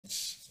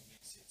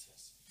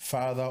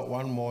Father,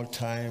 one more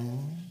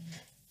time,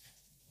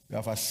 we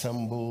have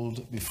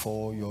assembled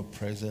before your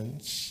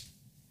presence.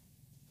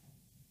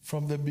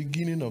 From the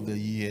beginning of the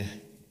year,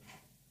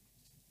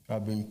 you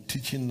have been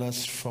teaching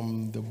us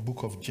from the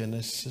book of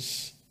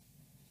Genesis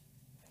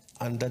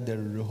under the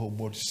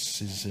Rehoboth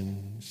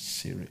season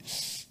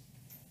series.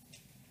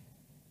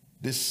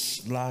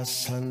 This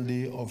last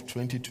Sunday of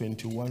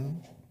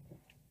 2021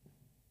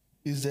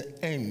 is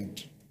the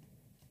end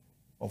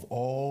of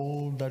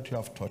all that you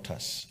have taught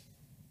us.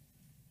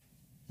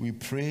 We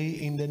pray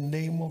in the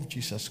name of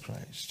Jesus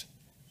Christ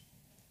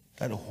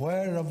that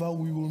wherever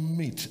we will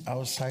meet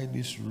outside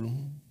this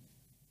room,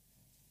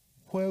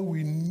 where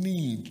we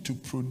need to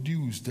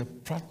produce the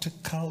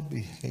practical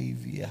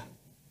behavior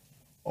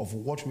of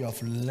what we have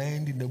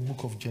learned in the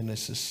book of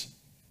Genesis,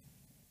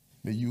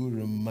 may you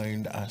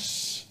remind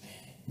us,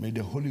 may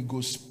the Holy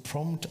Ghost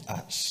prompt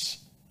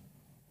us,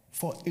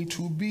 for it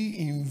will be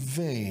in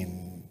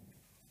vain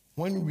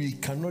when we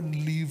cannot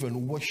live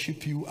and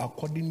worship you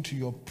according to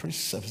your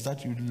precepts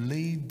that you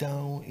lay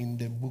down in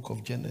the book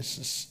of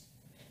Genesis.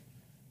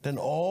 Then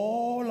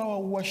all our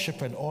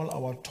worship and all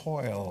our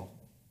toil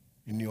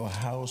in your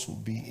house will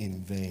be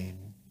in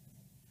vain.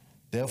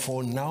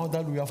 Therefore, now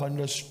that we have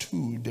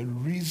understood the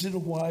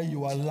reason why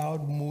you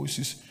allowed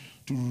Moses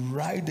to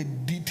write the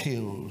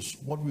details,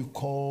 what we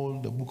call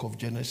the book of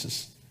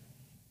Genesis,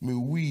 may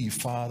we,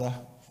 Father,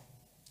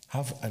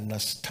 have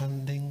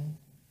understanding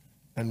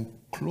and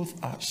clothe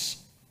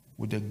us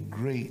with the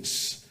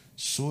grace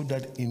so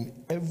that in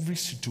every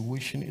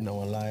situation in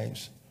our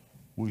lives,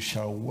 we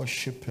shall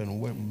worship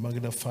and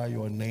magnify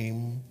your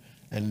name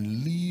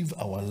and live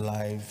our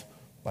life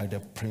by the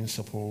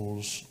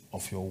principles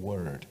of your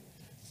word.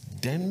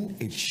 Then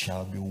it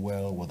shall be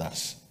well with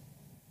us.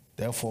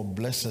 Therefore,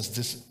 bless us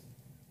this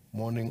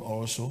morning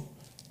also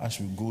as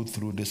we go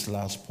through this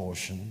last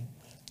portion.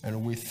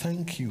 And we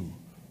thank you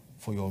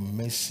for your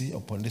mercy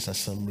upon this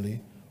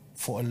assembly,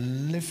 for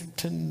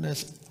lifting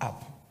us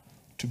up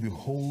to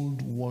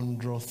behold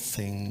wondrous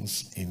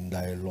things in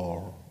thy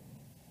law.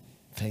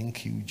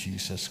 Thank you,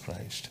 Jesus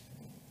Christ.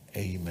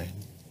 Amen.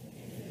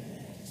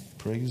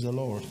 Praise the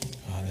Lord.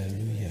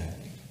 Hallelujah.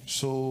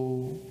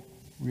 So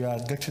we are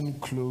getting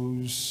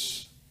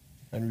close,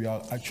 and we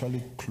are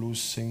actually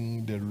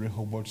closing the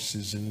Rehoboth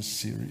season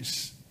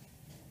series,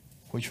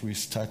 which we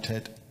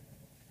started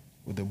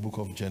with the book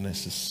of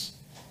Genesis.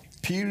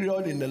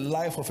 Period in the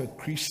life of a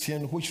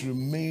Christian which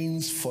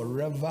remains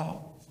forever,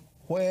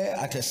 where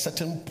at a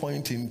certain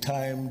point in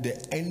time the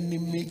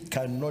enemy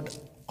cannot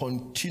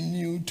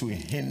continue to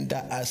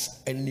hinder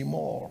us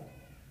anymore.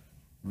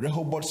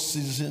 Rehoboth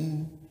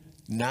season,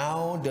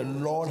 now the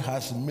Lord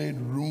has made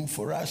room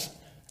for us,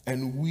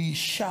 and we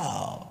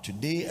shall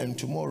today and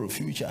tomorrow,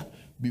 future,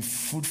 be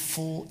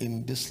fruitful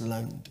in this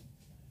land.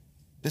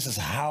 This is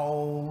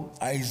how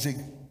Isaac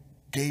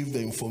gave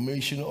the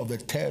information of the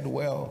third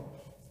well,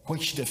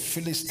 which the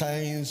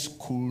Philistines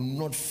could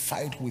not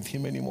fight with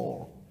him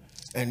anymore.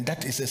 And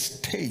that is a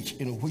stage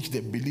in which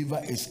the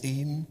believer is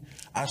in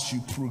as you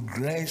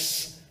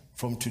progress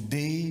from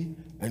today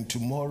and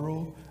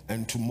tomorrow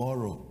and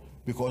tomorrow.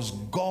 Because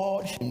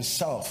God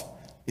himself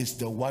is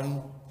the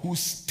one who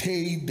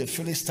stayed the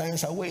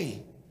Philistines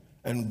away.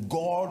 And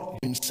God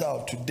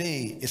himself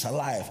today is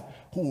alive,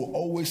 who will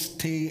always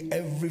stay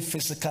every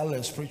physical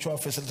and spiritual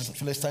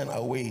Philistine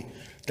away,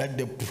 that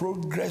the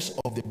progress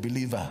of the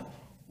believer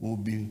will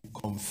be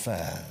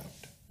confirmed.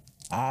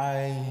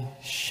 I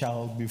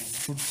shall be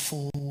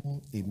fruitful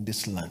in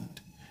this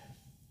land.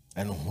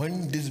 And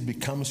when this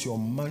becomes your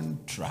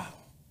mantra,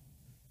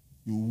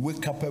 you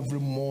wake up every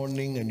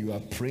morning and you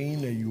are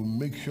praying, and you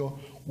make sure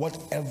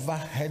whatever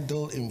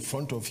hurdle in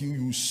front of you,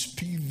 you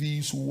speak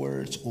these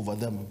words over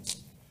them.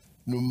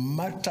 No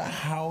matter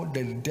how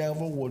the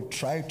devil will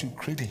try to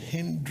create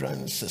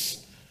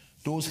hindrances,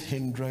 those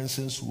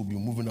hindrances will be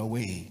moving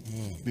away.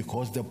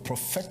 Because the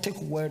prophetic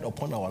word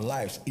upon our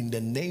lives in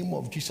the name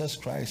of Jesus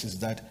Christ is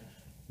that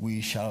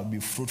we shall be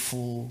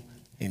fruitful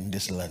in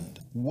this land.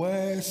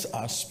 Words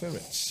are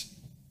spirits,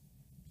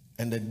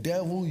 and the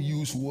devil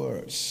uses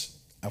words.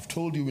 I've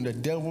told you, in the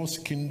devil's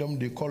kingdom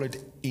they call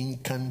it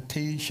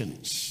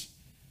incantations.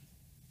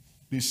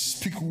 They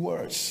speak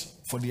words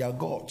for their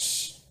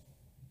gods.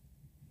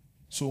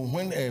 So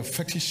when a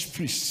fetish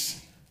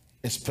priest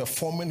is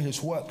performing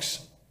his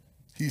works,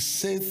 he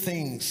say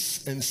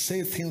things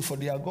for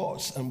their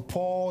gods and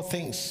pour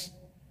things.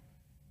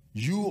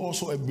 You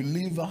also, a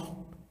believer,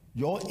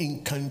 your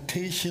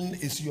incantation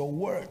is your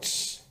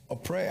words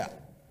of prayer.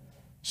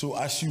 So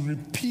as you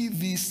repeat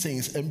these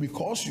things, and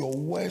because your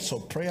words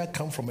of prayer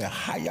come from a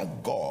higher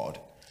God,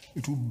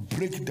 it will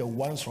break the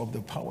ones from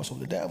the powers of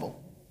the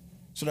devil.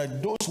 So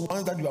that those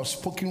ones that you have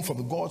spoken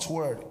from God's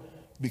word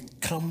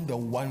become the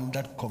one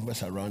that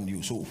covers around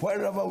you. So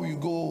wherever we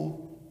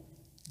go,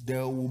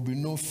 there will be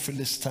no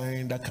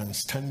Philistine that can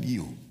stand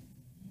you.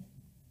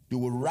 They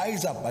will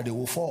rise up, but they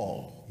will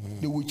fall.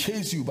 They will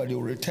chase you, but they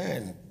will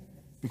return.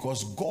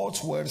 Because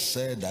God's word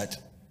said that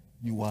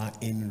you are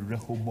in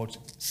Rehoboth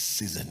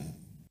season.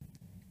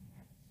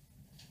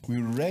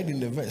 We read in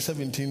the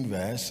 17th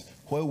verse,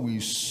 where we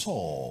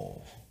saw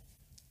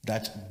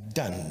that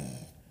Dan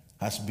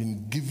has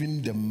been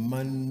given the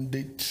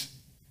mandate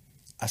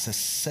as a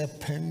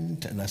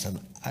serpent and as an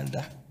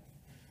adder,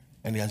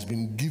 and he has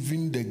been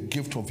given the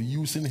gift of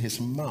using his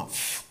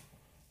mouth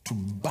to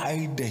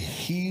bite the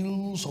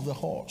heels of the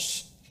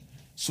horse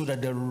so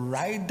that the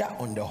rider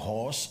on the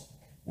horse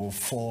will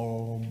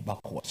fall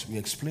backwards. We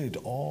explained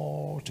it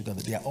all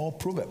together. They are all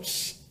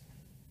proverbs.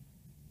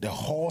 The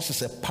horse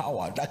is a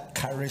power that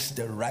carries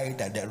the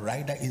rider. The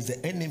rider is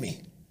the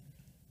enemy.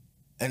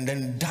 And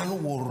then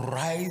Dan will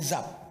rise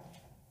up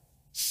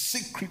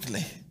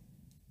secretly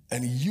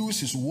and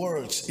use his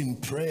words in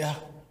prayer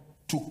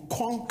to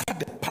conquer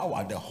the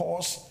power, the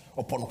horse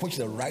upon which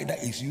the rider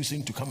is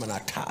using to come and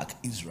attack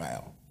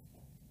Israel.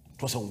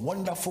 It was a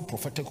wonderful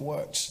prophetic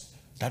words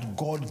that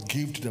God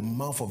gave to the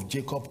mouth of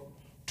Jacob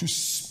to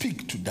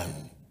speak to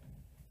Dan,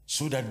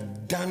 so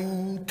that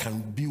Dan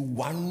can be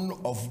one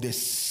of the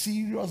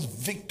serious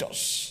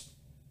victors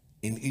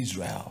in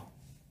Israel.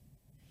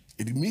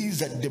 It means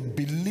that the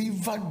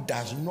believer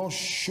does not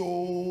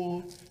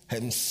show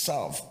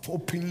himself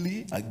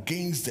openly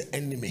against the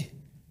enemy.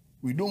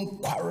 We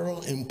don't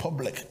quarrel in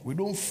public. We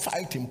don't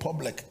fight in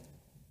public.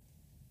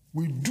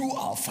 We do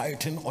our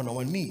fighting on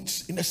our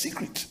knees in the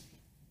secret,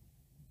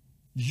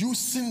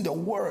 using the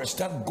words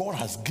that God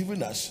has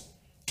given us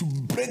to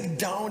break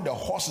down the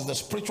horses, the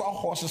spiritual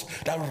horses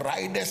that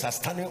riders are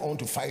standing on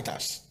to fight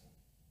us.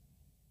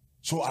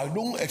 So I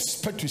don't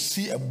expect to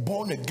see a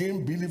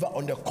born-again believer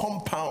on the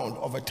compound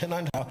of a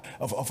tenant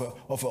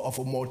of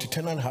a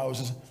multi-tenant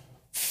houses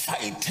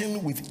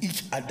fighting with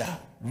each other,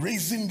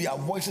 raising their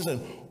voices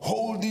and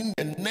holding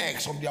the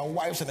necks of their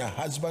wives and their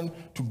husbands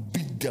to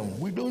beat them.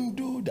 We don't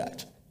do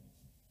that.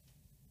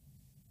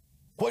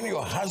 When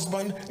your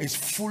husband is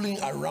fooling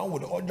around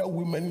with other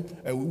women,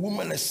 a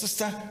woman, a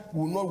sister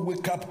will not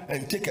wake up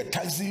and take a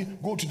taxi,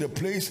 go to the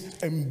place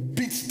and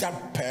beat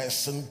that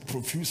person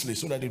profusely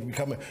so that it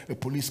become a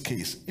police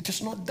case. It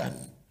is not done.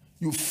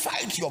 You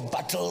fight your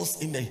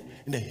battles inside.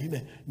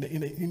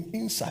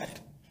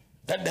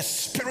 That the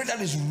spirit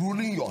that is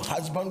ruling your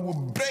husband will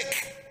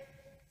break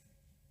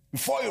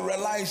before you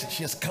realize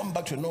she has come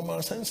back to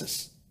normal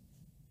senses.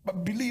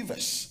 But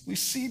believers, we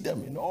see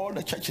them in all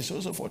the churches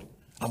and so forth.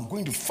 I'm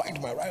going to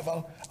fight my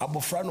rival,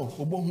 Abofrano,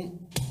 Obohu.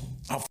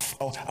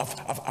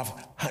 I've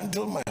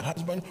handled my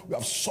husband. We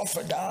have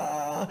suffered.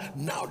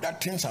 Now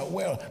that things are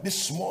well.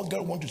 This small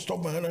girl wants to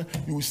stop my husband.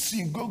 You will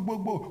see, go.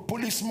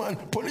 Policeman,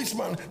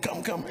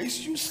 come.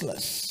 It's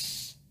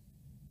useless.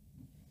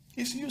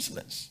 It's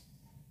useless.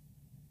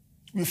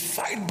 We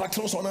fight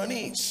battles on our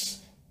knees.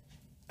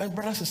 And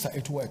brother, sister,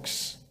 it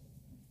works.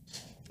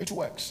 It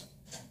works.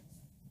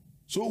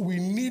 So we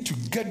need to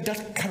get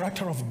that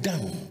character of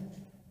Dan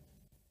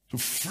to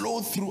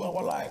flow through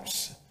our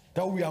lives,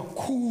 that we are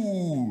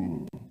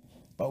cool,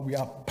 but we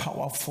are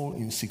powerful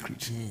in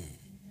secret.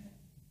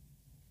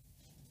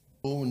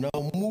 So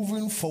now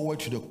moving forward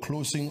to the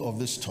closing of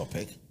this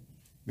topic,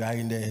 we are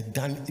in the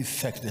Dan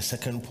effect, the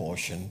second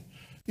portion.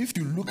 If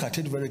you look at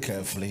it very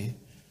carefully,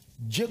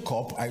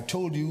 Jacob, I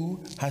told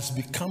you, has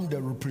become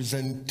the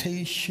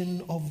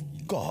representation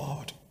of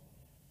God.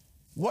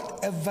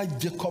 Whatever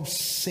Jacob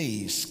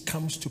says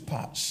comes to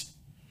pass.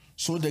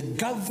 So the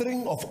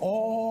gathering of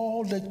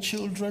all the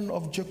children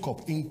of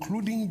Jacob,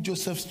 including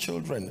Joseph's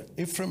children,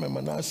 Ephraim and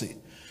Manasseh,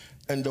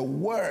 and the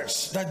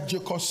words that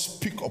Jacob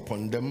speaks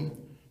upon them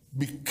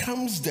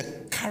becomes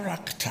the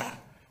character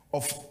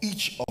of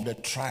each of the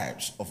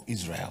tribes of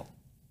Israel.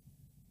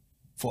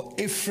 For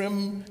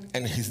Ephraim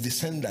and his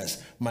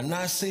descendants,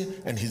 Manasseh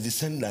and his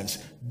descendants,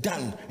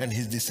 Dan and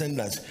his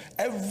descendants,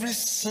 every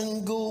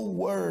single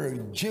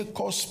word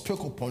Jacob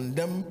spoke upon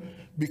them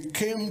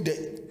became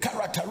the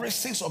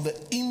characteristics of the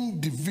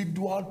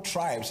individual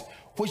tribes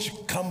which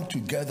come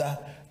together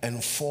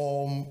and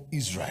form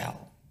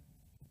Israel.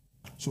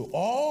 So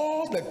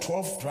all the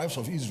 12 tribes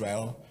of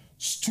Israel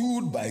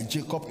stood by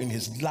Jacob in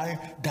his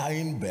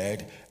dying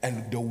bed,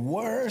 and the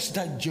words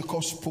that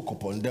Jacob spoke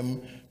upon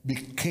them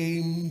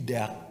became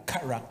their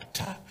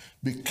character,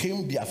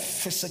 became their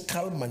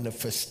physical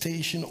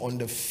manifestation on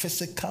the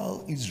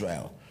physical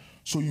Israel.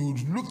 So you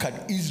look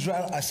at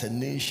Israel as a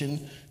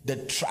nation, the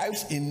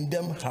tribes in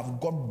them have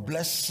got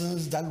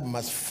blessings that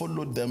must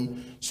follow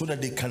them so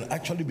that they can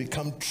actually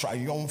become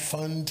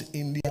triumphant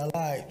in their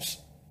lives.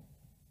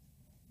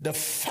 The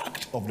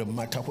fact of the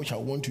matter which I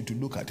want you to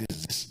look at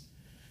is this: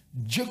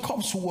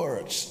 Jacob's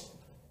words,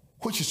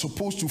 which is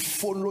supposed to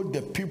follow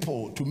the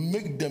people to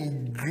make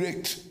them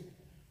great,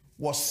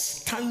 was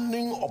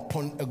standing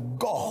upon a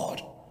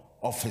God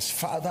of his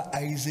father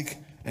Isaac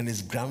and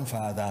his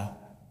grandfather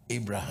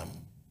Abraham.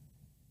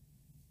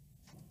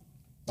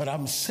 But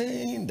I'm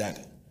saying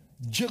that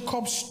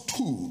Jacob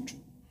stood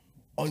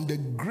on the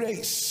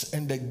grace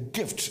and the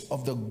gift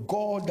of the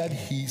God that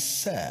he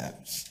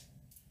serves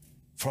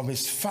from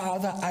his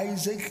father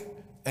Isaac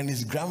and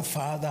his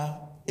grandfather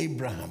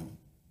Abraham.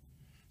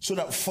 So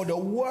that for the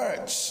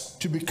words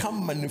to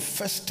become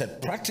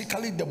manifested,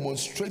 practically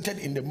demonstrated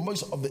in the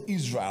midst of the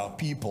Israel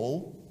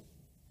people,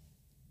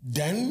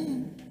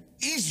 then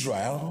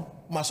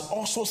Israel must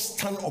also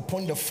stand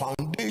upon the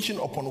foundation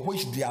upon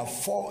which their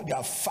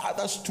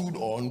fathers stood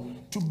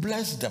on to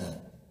bless them.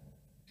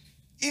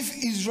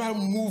 If Israel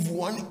moved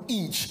 1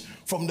 inch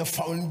from the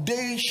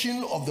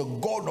foundation of the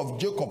God of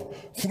Jacob,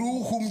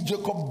 through whom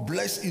Jacob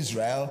blessed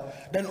Israel,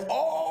 then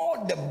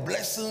all the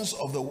blessings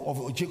of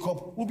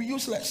Jacob will be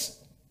useless.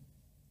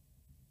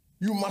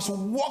 You must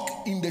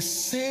walk in the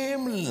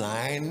same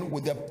line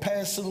with the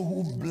person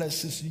who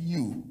blesses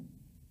you.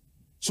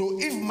 So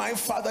if my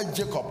father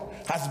Jacob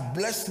has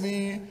blessed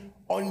me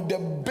on the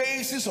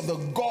basis of the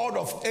God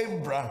of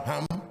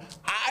Abraham,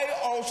 I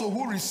also,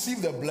 who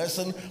received the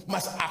blessing,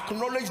 must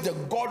acknowledge the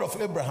God of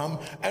Abraham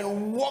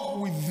and walk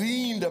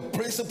within the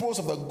principles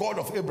of the God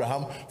of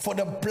Abraham for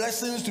the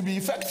blessings to be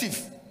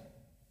effective.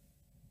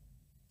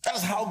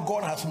 That's how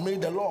God has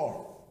made the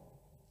law.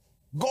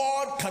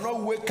 God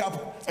cannot wake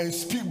up and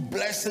speak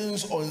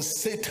blessings on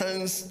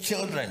Satan's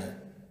children.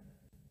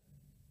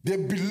 They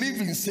believe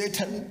in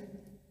Satan.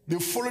 They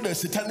follow the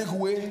satanic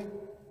way.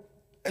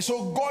 And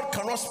so God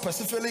cannot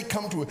specifically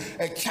come to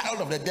a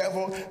child of the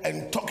devil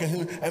and talk to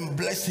him and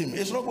bless him.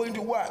 It's not going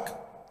to work.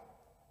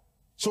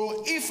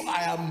 So if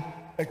I am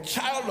a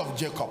child of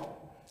Jacob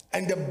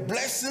and the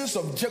blessings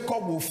of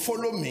Jacob will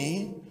follow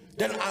me,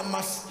 then I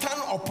must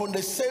stand upon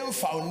the same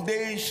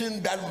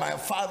foundation that my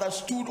father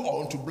stood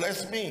on to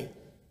bless me.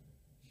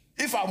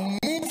 If I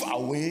move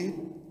away,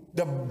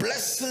 the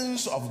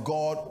blessings of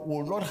God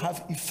will not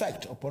have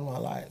effect upon my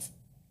life.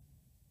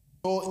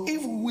 So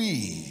if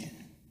we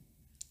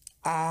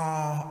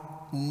are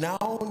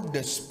now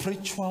the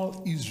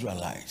spiritual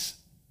Israelites,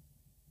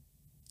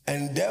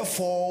 and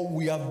therefore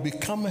we have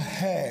become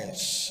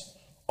heirs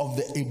of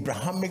the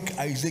Abrahamic,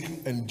 Isaac,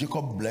 and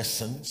Jacob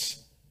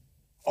blessings,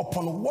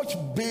 upon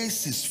what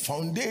basis,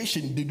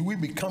 foundation, did we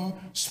become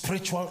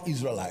spiritual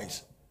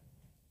Israelites?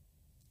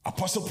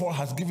 Apostle Paul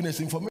has given us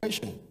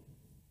information.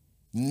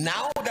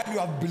 Now that you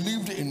have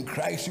believed in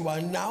Christ, you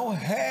are now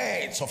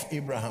heirs of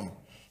Abraham.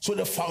 So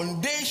the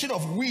foundation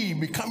of we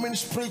becoming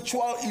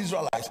spiritual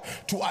Israelites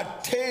to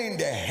attain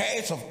the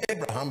heirs of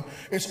Abraham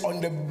is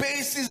on the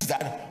basis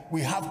that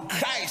we have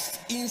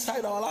Christ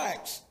inside our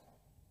lives.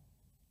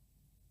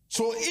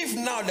 So if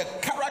now the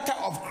character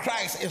of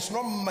Christ is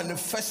not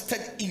manifested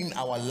in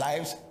our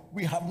lives,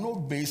 we have no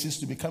basis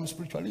to become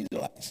spiritual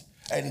Israelites.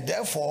 And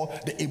therefore,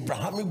 the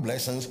Abrahamic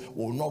blessings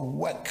will not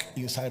work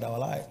inside our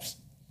lives.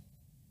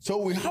 So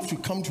we have to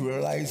come to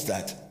realize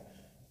that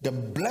the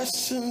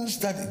blessings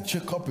that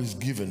Jacob is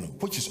given,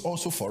 which is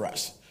also for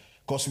us,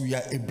 because we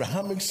are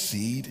Abrahamic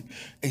seed,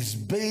 is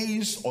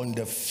based on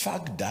the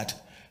fact that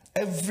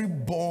every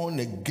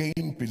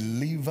born-again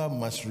believer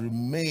must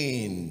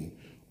remain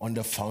on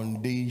the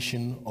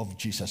foundation of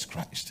Jesus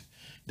Christ.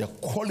 The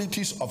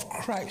qualities of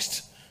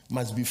Christ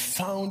must be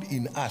found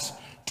in us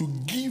to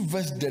give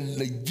us the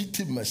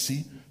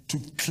legitimacy to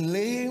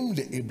claim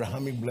the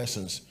Abrahamic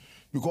blessings.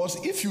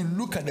 Because if you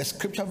look at the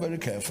scripture very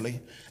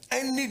carefully,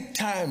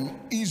 anytime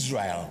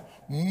Israel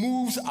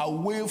moves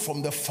away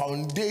from the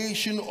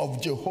foundation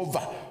of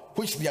Jehovah,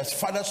 which their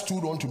father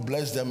stood on to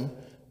bless them,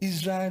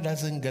 Israel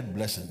doesn't get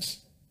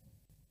blessings.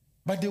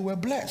 But they were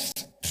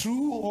blessed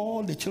through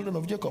all the children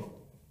of Jacob.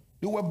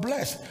 They were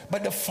blessed.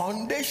 But the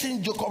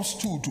foundation Jacob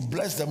stood to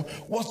bless them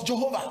was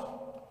Jehovah.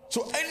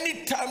 So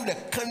anytime the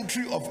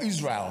country of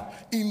Israel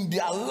in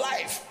their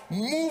life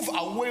move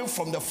away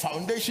from the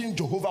foundation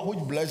Jehovah which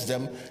blessed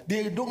them,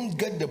 they don't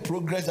get the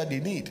progress that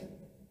they need.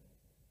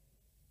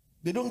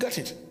 They don't get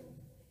it.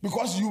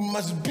 Because you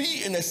must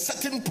be in a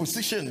certain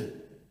position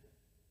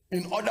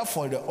in order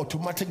for the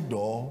automatic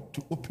door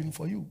to open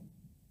for you.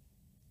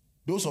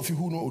 Those of you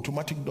who know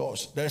automatic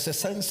doors, there is a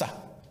sensor.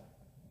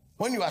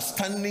 When you are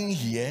standing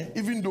here,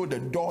 even though the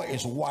door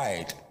is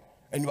wide,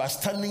 and you are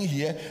standing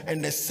here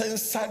and the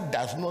sensor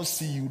does not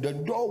see you, the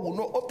door will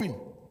not open.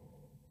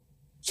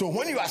 So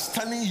when you are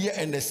standing here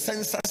and the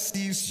sensor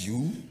sees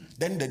you,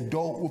 then the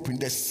door opens.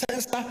 The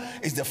sensor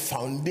is the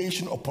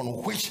foundation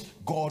upon which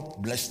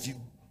God blessed you,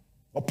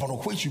 upon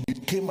which you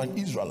became an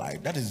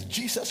Israelite. That is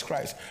Jesus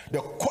Christ. The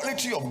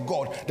quality of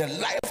God, the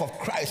life of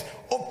Christ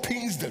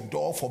opens the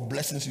door for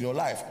blessings in your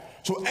life.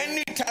 So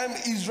anytime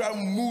Israel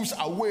moves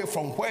away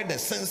from where the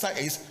sensor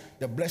is,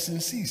 the blessing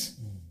ceases.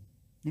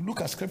 You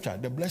look at scripture,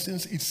 the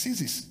blessings, it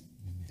ceases.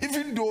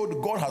 Even though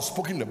God has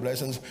spoken the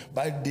blessings,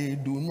 but they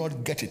do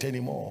not get it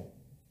anymore.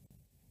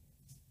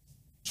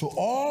 So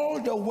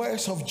all the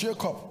words of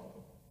Jacob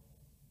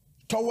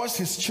towards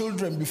his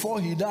children before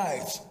he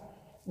dies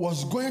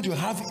was going to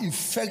have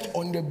effect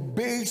on the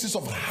basis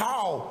of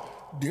how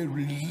they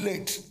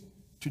relate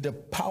to the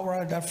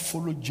power that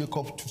followed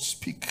Jacob to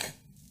speak.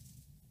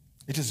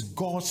 It is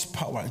God's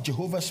power,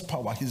 Jehovah's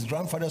power, his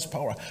grandfather's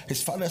power,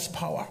 his father's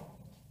power.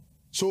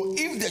 So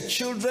if the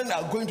children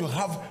are going to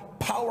have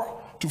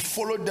power to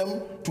follow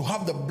them, to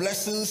have the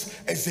blessings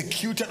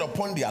executed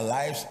upon their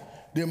lives,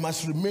 they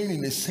must remain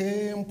in the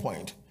same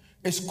point.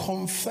 It's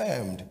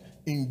confirmed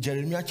in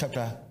Jeremiah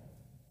chapter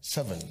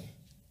 7,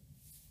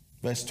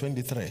 verse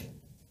 23.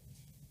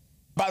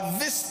 But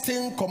this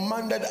thing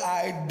commanded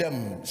I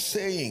them,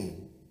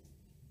 saying,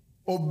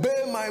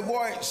 obey my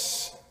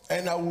voice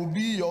and I will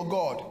be your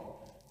God,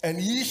 and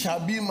ye shall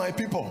be my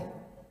people.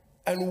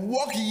 And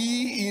walk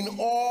ye in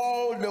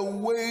all the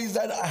ways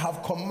that I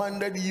have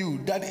commanded you,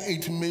 that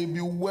it may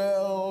be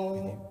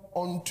well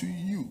unto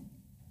you.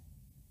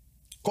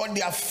 Because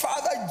their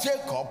father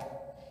Jacob,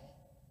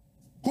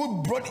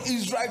 who brought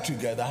Israel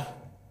together,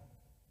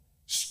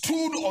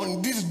 stood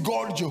on this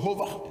God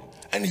Jehovah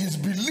and his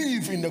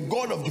belief in the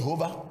God of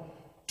Jehovah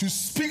to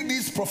speak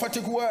these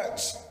prophetic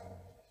words.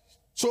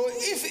 So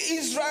if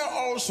Israel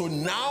also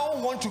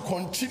now want to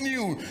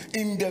continue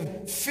in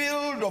the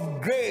field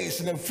of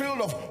grace, in the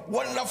field of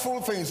wonderful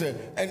things, and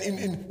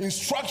in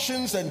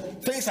instructions and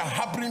things are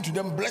happening to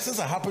them, blessings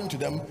are happening to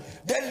them,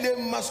 then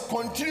they must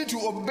continue to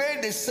obey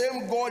the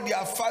same God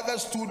their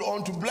fathers stood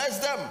on to bless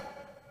them.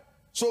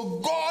 So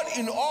God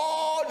in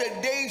all the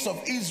days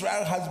of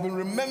Israel has been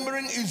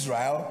remembering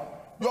Israel.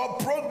 Your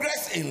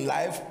progress in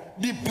life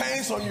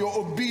depends on your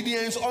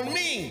obedience on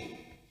me.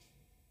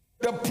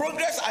 The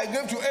progress I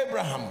gave to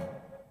Abraham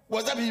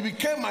was that he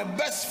became my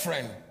best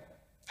friend.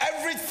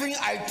 Everything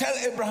I tell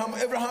Abraham,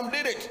 Abraham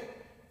did it.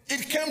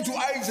 It came to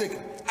Isaac.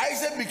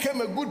 Isaac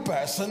became a good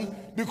person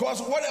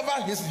because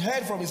whatever he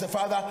heard from his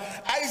father,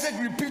 Isaac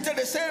repeated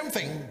the same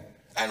thing.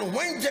 And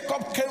when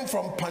Jacob came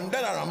from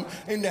Pandanaram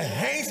in the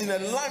hands in a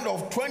land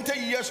of 20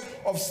 years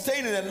of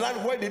staying in a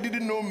land where they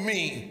didn't know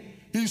me,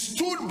 he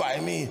stood by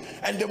me.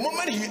 And the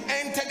moment he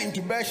entered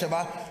into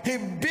Beersheba, he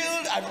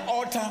built an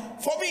altar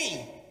for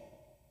me.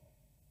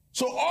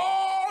 So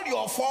all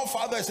your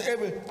forefathers,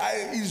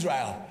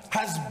 Israel,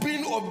 has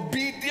been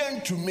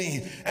obedient to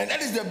me. And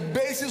that is the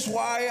basis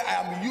why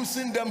I am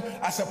using them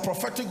as a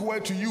prophetic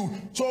word to you.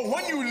 So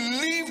when you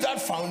leave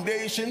that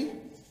foundation,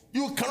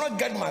 you cannot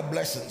get my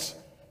blessings.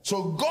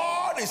 So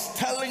God is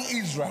telling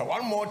Israel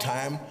one more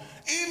time,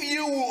 if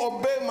you will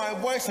obey my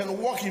voice and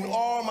walk in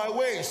all my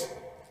ways,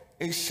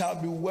 it shall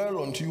be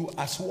well unto you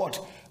as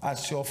what?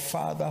 As your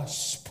father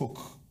spoke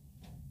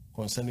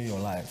concerning your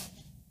life.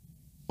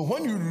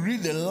 When you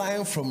read the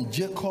line from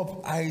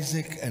Jacob,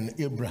 Isaac, and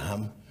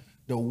Abraham,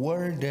 the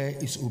word there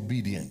is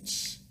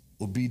obedience.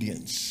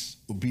 Obedience,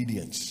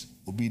 obedience,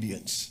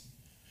 obedience.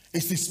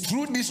 It is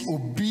through this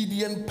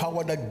obedient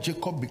power that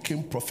Jacob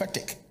became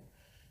prophetic.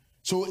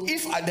 So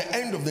if at the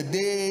end of the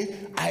day,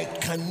 I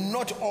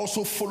cannot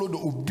also follow the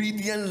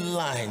obedient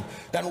line,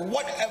 then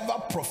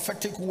whatever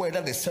prophetic word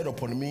that is said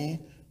upon me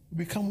will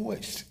become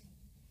waste.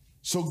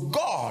 So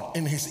God,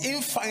 in his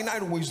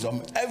infinite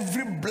wisdom,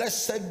 every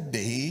blessed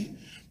day,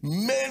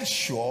 made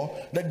sure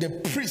that the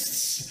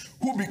priests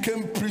who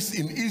became priests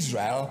in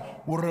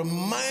Israel will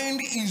remind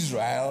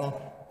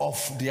Israel of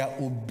their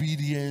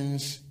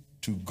obedience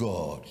to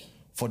God,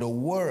 for the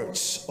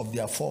words of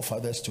their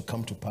forefathers to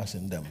come to pass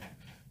in them.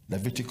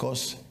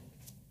 Leviticus,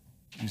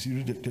 you see,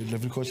 read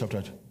Leviticus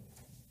chapter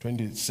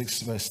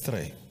 26, verse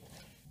 3.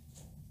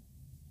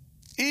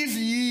 If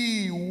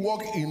ye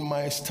walk in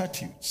my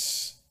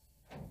statutes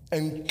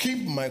and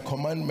keep my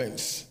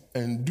commandments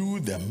and do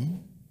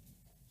them,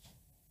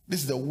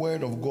 this is the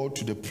word of God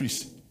to the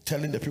priest,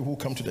 telling the people who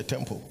come to the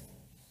temple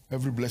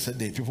every blessed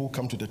day, people who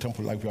come to the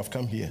temple like we have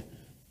come here.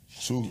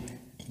 So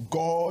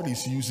God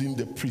is using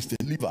the priests,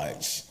 the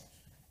Levites,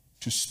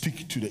 to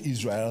speak to the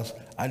Israelites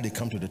as they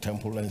come to the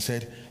temple and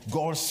said,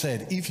 God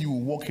said, if you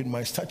walk in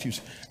my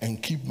statutes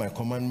and keep my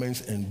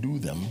commandments and do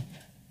them,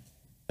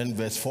 then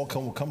verse 4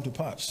 will come to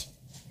pass.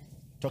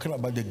 Talking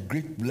about the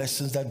great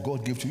blessings that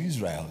God gave to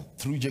Israel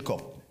through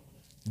Jacob.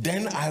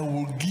 Then I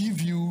will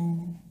give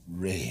you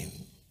rain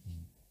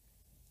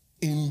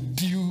in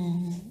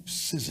due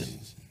season,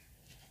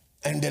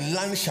 and the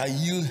land shall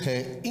yield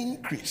her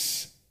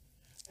increase,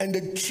 and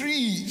the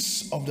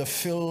trees of the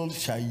field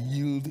shall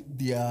yield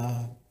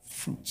their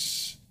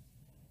fruits.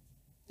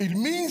 It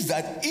means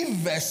that if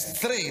verse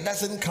 3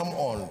 doesn't come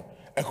on,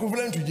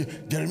 equivalent to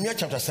Jeremiah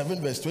chapter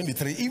 7 verse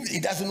 23, if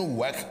it doesn't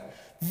work,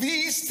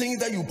 these things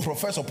that you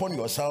profess upon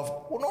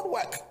yourself will not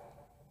work.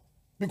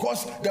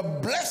 Because the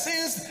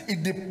blessings is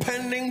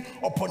depending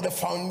upon the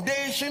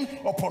foundation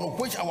upon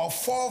which our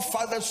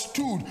forefathers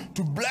stood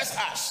to bless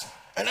us.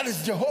 And that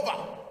is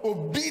Jehovah,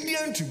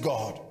 obedient to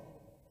God.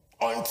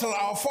 Until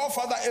our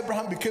forefather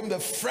Abraham became the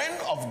friend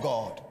of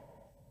God.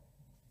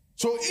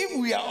 So if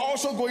we are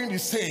also going to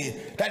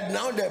say that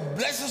now the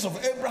blessings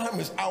of Abraham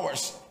is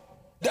ours,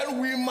 then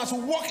we must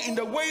walk in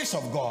the ways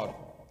of God.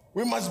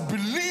 We must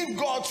believe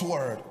God's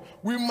word.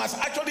 We must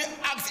actually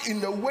act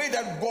in the way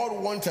that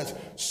God wants us,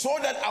 so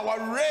that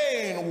our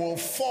rain will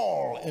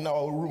fall in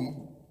our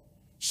room,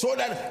 so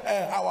that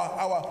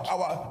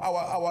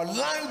our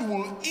land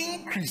will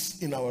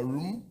increase in our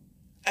room,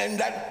 and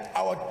that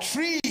our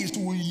trees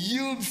will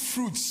yield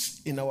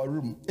fruits in our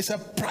room. It's a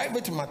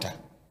private matter.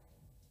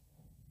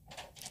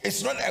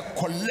 It's not a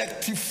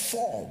collective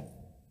form.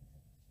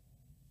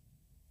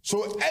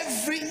 So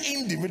every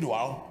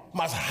individual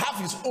must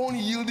have his own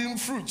yielding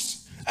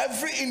fruits.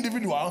 Every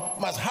individual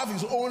must have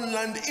his own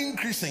land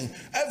increasing.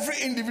 Every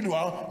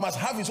individual must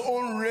have his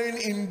own rain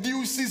in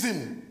due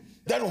season.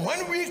 Then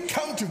when we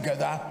come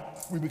together,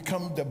 we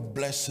become the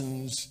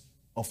blessings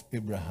of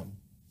Abraham.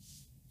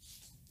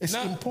 It's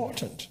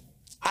important.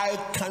 I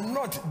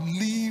cannot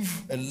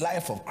live a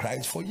life of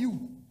Christ for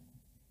you.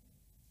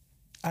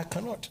 I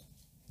cannot.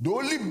 The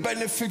only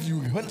benefit you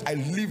when I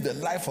live the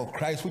life of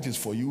Christ, which is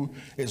for you,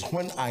 is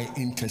when I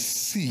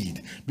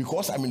intercede.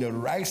 Because I'm in the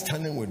right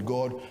standing with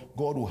God,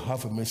 God will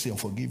have mercy and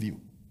forgive you.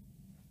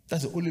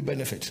 That's the only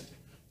benefit.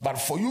 But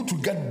for you to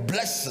get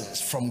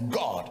blessings from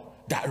God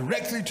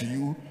directly to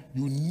you,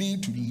 you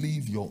need to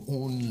live your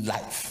own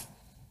life.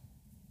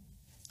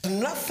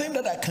 Nothing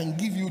that I can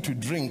give you to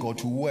drink or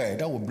to wear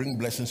that will bring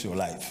blessings to your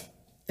life.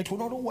 It will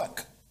not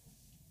work.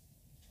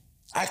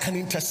 I can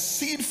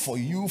intercede for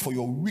you, for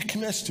your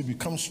weakness to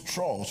become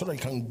strong, so that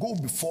you can go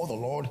before the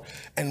Lord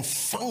and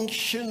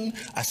function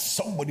as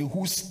somebody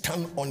who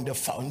stands on the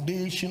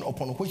foundation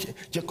upon which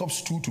Jacob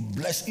stood to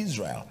bless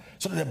Israel,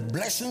 so that the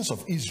blessings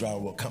of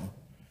Israel will come.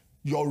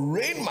 Your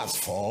rain must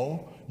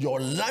fall, your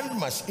land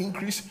must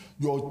increase,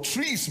 your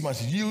trees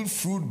must yield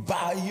fruit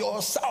by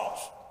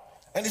yourself.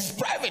 And it's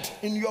private,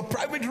 in your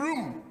private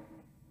room.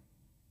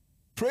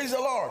 Praise the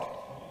Lord.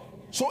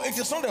 So it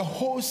is not a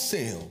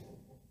wholesale.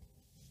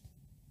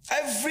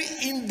 Every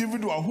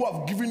individual who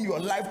have given your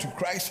life to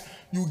Christ,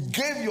 you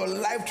gave your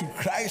life to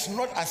Christ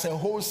not as a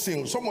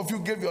wholesale. Some of you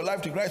gave your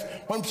life to Christ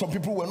when some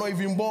people were not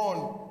even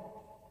born.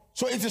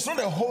 So it is not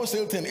a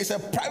wholesale thing. It's a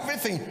private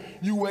thing.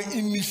 You were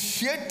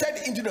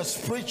initiated into the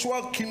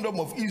spiritual kingdom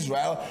of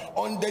Israel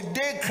on the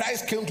day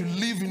Christ came to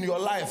live in your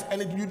life,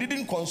 and you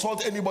didn't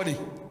consult anybody.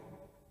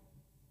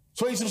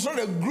 So it is not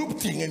a group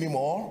thing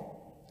anymore.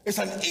 It's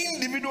an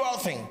individual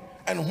thing.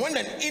 And when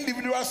an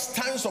individual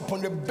stands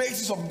upon the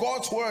basis of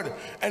God's word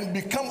and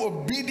become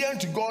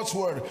obedient to God's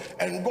word,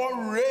 and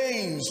God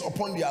reigns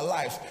upon their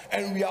lives,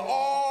 and we are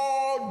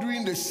all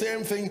doing the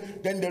same thing,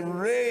 then the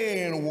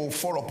rain will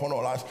fall upon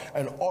all us,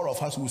 and all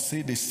of us will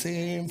say the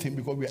same thing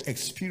because we are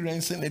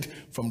experiencing it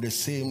from the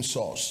same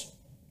source.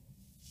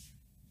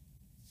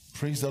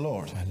 Praise the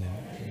Lord.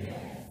 You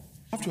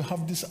have to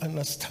have this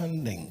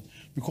understanding,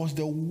 because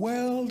the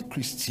world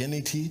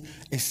Christianity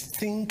is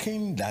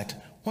thinking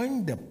that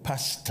when the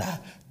pastor,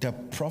 the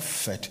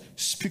prophet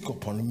speak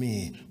upon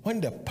me,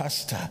 when the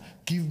pastor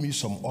give me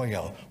some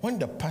oil, when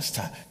the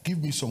pastor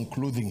give me some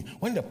clothing,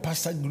 when the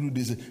pastor do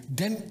this,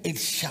 then it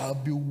shall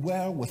be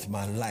well with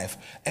my life.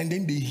 And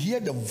then they hear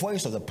the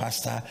voice of the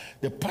pastor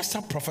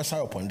prophesy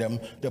upon them,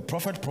 the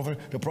prophet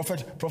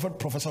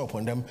prophesy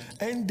upon them,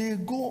 and they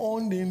go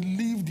on and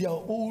live their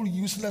old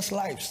useless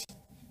lives.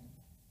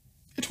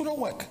 It will not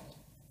work.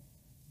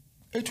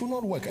 It will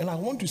not work. And I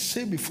want to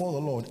say before the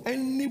Lord,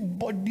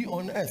 anybody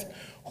on earth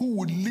who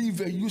would live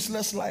a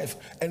useless life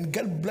and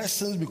get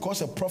blessings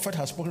because a prophet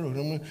has spoken to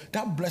him,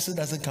 that blessing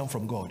doesn't come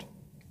from God.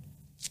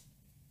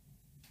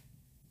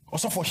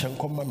 Also for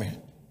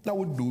Shankomame, now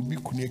would do be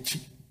kunechi.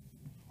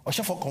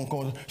 Also for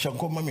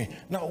Shankomame,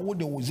 now would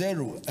the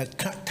 0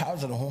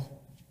 1,000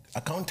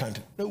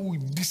 accountant, that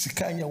would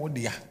disikanya what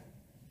they are.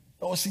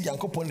 I see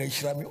Yankopon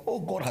Shrami,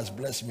 oh, God has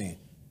blessed me.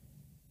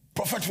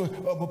 Prophet,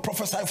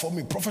 prophesy for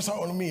me, prophesy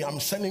on me. I'm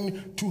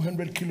sending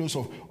 200 kilos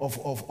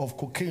of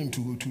cocaine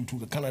to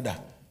Canada.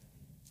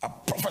 I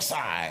prophesy,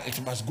 it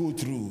must go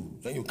through.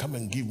 Then you come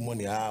and give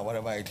money,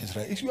 whatever it is.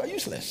 Right? You are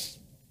useless.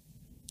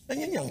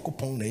 It's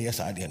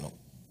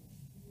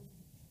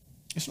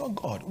not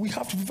God. We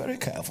have to be very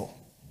careful.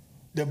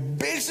 The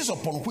basis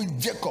upon which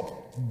Jacob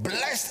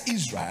blessed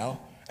Israel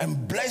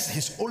and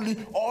blessed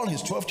all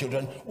his 12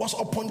 children was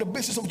upon the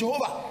basis of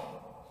Jehovah,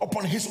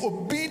 upon his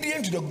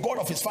obedience to the God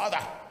of his father.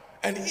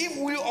 And if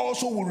we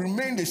also will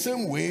remain the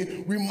same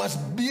way, we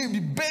must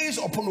be based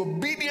upon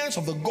obedience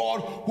of the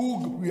God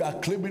who we are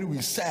claiming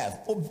we serve.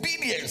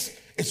 Obedience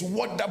is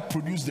what that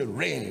produced the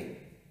rain.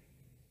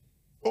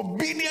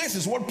 Obedience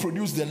is what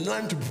produced the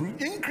land to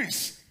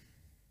increase.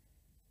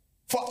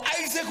 For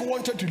Isaac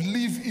wanted to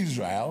leave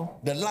Israel,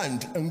 the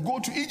land, and go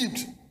to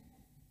Egypt,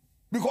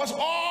 because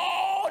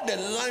all the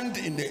land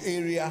in the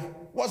area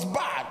was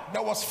bad.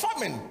 There was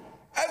famine.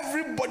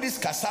 Everybody's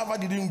cassava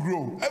didn't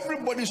grow.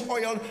 Everybody's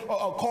oil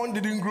or corn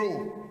didn't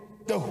grow.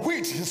 The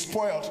wheat is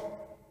spoiled.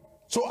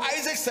 So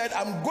Isaac said,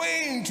 I'm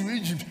going to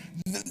Egypt,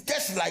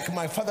 just like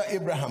my father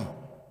Abraham.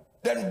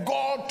 Then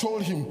God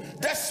told him,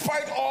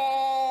 despite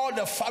all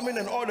the famine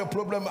and all the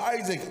problem,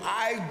 Isaac,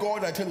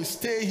 God, I tell you,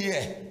 stay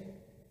here.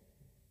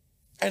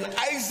 And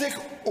Isaac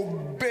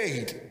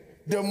obeyed.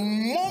 The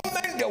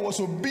moment there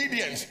was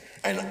obedience,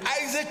 and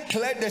Isaac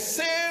cleared the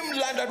same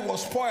land that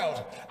was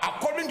spoiled,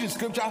 according to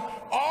scripture,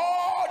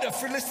 all the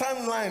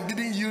Philistine land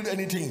didn't yield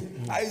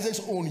anything. Isaac's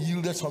own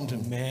yielded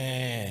something.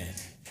 Man,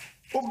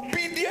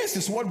 obedience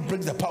is what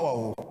brings the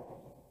power.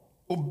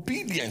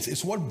 Obedience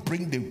is what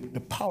brings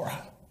the power.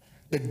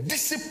 The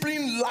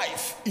disciplined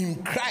life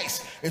in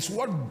Christ is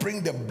what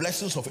brings the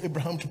blessings of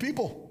Abraham to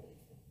people.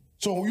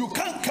 So you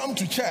can't come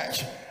to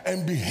church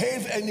and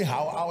behave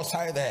anyhow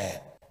outside there.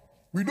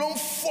 We don't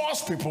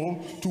force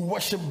people to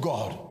worship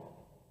God.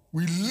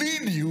 We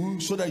lead you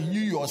so that you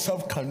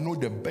yourself can know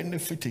the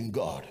benefit in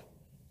God.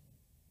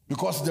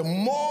 Because the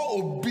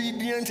more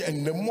obedient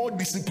and the more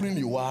disciplined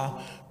you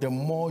are, the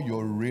more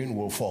your rain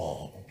will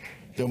fall.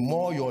 The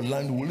more your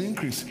land will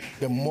increase.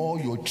 The more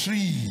your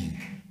tree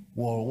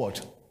will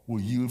what?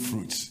 will yield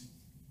fruits.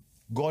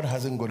 God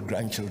hasn't got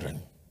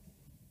grandchildren.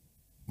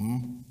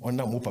 No,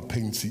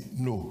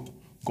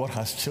 God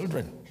has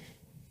children.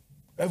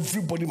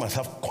 Everybody must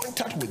have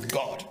contact with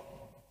God.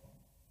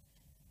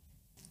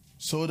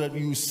 So that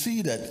you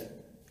see that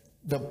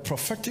the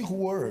prophetic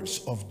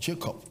words of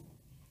Jacob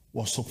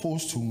was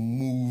supposed to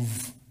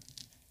move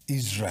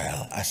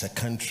Israel as a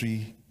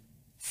country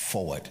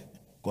forward.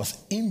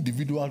 Because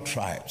individual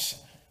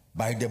tribes,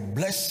 by the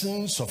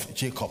blessings of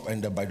Jacob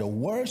and by the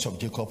words of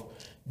Jacob,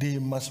 they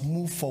must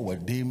move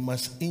forward, they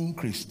must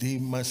increase, they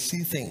must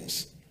see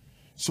things.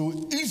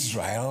 So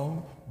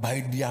Israel,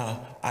 by their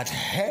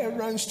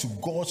adherence to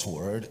God's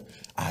word,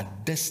 are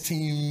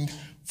destined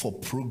for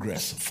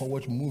progress,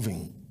 forward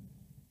moving.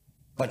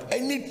 But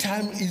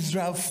anytime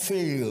Israel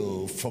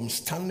fails from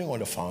standing on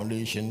the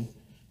foundation,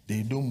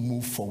 they don't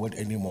move forward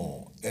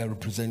anymore. A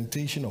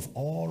representation of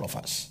all of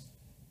us.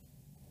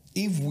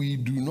 If we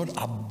do not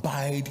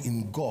abide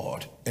in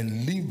God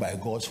and live by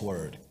God's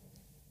word,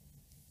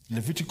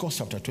 Leviticus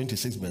chapter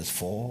 26 verse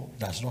 4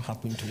 does not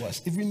happen to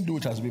us, even though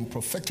it has been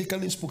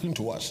prophetically spoken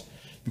to us,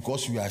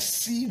 because we are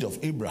seed of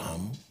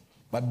Abraham,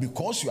 but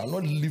because you are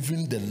not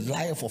living the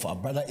life of our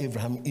brother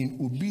Abraham in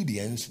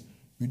obedience,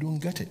 we don't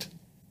get it.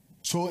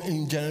 So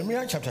in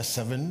Jeremiah chapter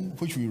 7,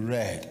 which we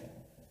read,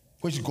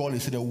 which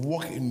God said,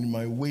 walk in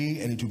my way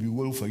and it will be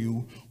well for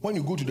you. When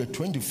you go to the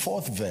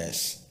 24th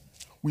verse,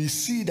 we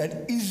see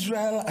that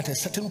Israel at a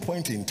certain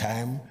point in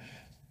time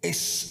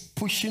is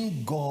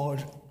pushing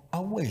God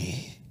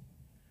away.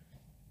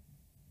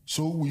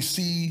 So we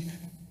see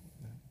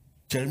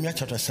Jeremiah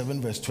chapter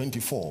 7 verse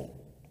 24.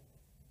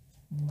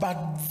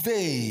 But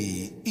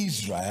they,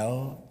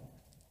 Israel,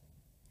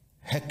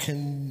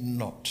 hearken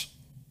not,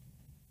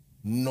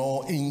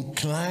 nor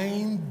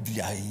inclined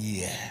their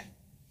ear,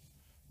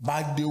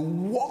 but they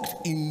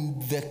walked in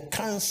the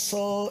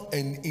counsel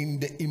and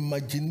in the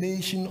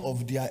imagination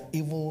of their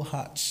evil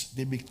hearts.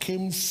 They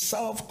became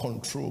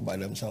self-controlled by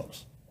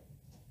themselves.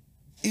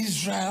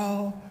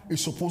 Israel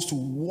is supposed to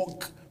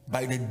walk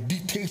by the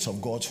dictates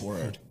of God's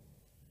word.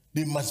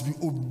 They must be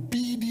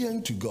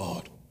obedient to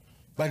God.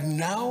 But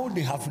now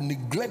they have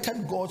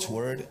neglected God's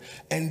word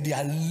and they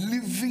are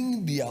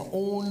living their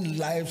own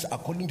lives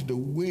according to the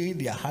way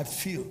their heart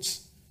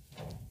feels.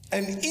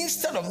 And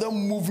instead of them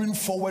moving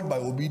forward by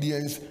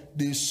obedience,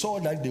 they saw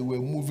that they were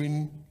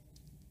moving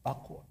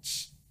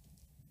backwards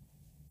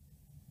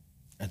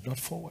and not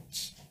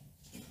forwards.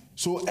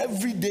 So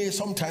every day,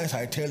 sometimes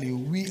I tell you,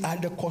 we are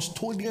the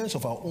custodians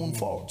of our own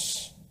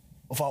faults,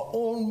 of our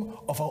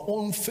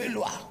own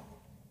failure.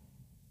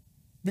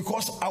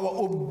 Because our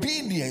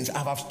obedience,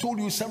 I have told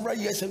you several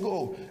years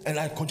ago, and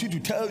I continue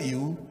to tell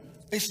you,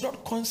 it's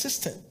not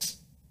consistent.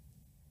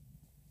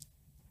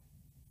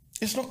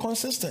 It's not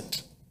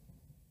consistent.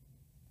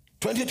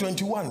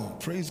 2021,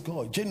 praise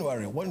God,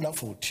 January,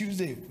 wonderful,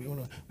 Tuesday.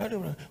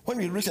 When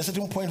we reach a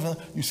certain point,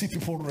 you see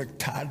people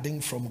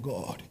retarding from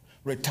God.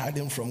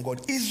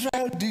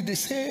 Israel did the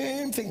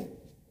same thing.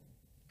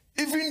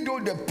 Even though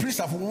the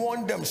priests have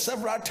warned them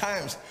several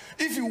times,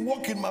 if you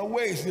walk in my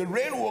ways, the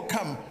rain will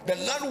come, the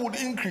land will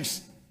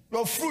increase,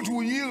 your fruit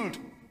will yield.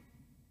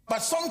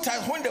 But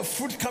sometimes when the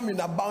fruit comes in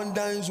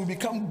abundance, we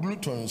become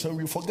gluttons and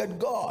we forget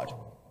God.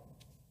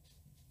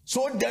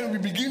 So then we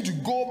begin to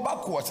go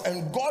backwards,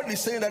 and God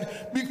is saying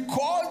that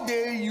because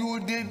you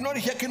did not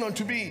hearken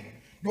unto me,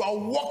 you are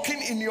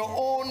walking in your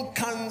own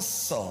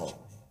counsel.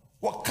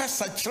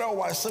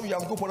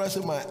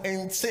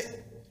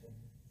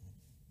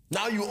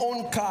 Now you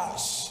own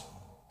cars,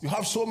 you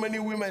have so many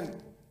women.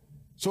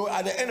 So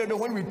at the end of the day,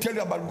 when we tell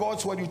you about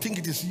God's word, you think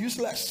it is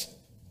useless.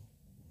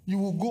 You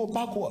will go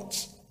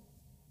backwards.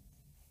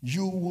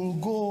 You will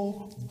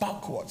go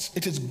backwards.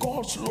 It is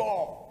God's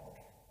law.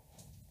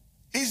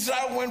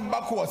 Israel went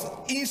backwards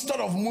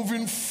instead of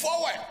moving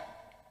forward.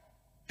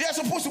 They are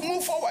supposed to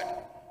move forward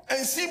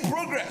and see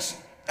progress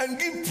and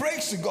give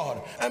praise to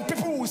God, and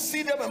people will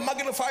see them and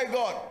magnify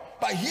God.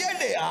 But here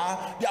they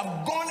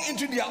have gone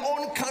into their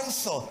own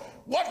counsel.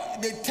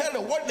 What they tell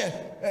them,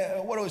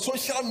 what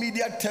social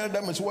media tell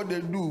them is what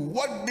they do.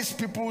 What these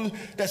people,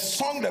 the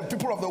song that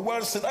people of the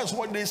world say, that's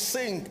what they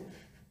sing.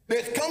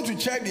 They come to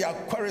church, they are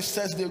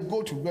choristers, they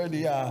go to where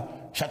they are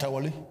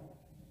Shatawali.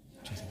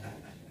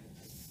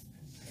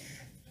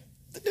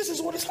 This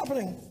is what is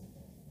happening.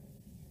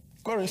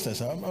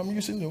 Choristers, I'm not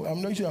using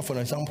it for an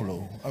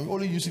example. I'm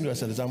only using it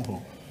as an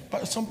example.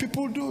 But some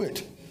people do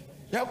it.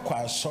 They are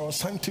quite so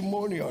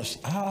sanctimonious.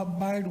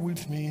 Abide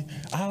with me,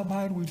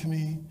 abide with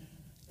me.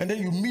 And then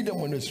you meet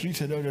them on the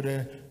street and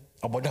they're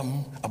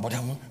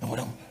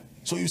abadam.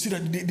 So you see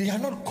that they are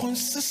not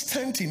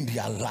consistent in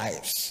their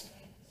lives.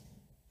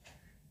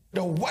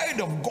 The word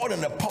of God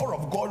and the power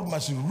of God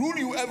must rule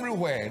you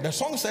everywhere. The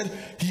song said,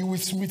 He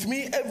is with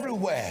me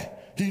everywhere.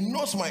 He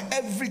knows my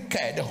every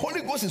care. The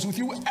Holy Ghost is with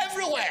you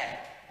everywhere.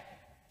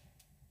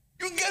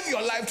 You gave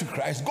your life to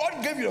Christ.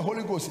 God gave you the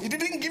Holy Ghost. He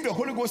didn't give the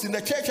Holy Ghost in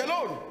the church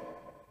alone.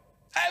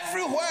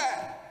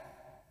 Everywhere.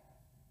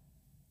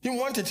 Hymn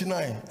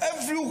 139.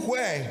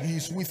 Everywhere he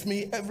is with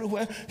me,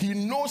 everywhere. He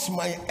knows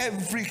my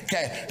every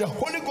care. The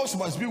Holy Ghost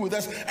must be with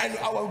us, and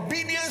our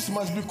obedience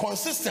must be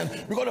consistent,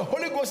 because the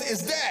Holy Ghost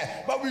is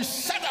there, but we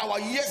shut our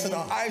ears and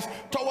our eyes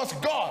towards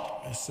God.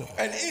 Yes, sir.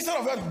 And instead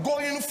of us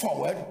going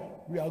forward,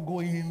 we are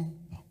going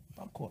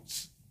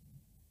backwards.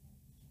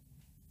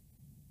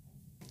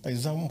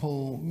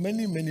 Example,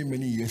 many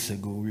years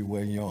ago, we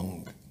were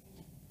young.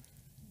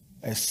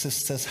 A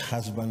sister's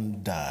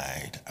husband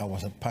died. I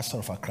was a pastor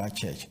of Accra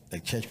Church, the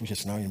church which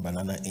is now in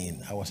Banana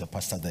Inn. I was a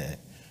pastor there.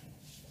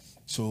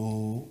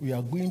 So we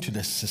are going to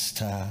the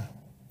sister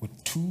with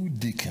 2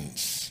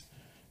 deacons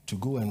to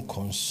go and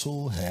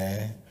console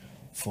her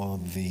for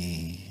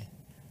the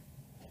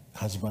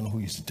husband who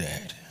is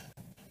dead.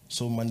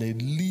 So my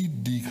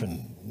lead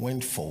deacon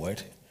went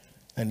forward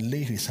and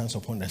laid his hands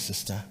upon the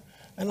sister,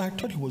 and I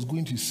thought he was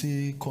going to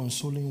say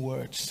consoling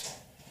words.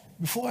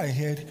 Before I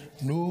heard,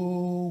 no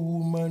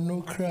woman,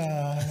 no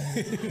cry.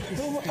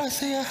 I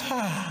say,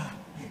 ha.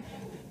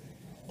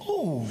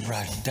 Oh,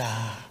 brother.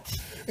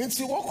 And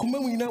see, what come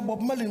we now,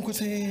 Bob Marley could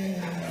say.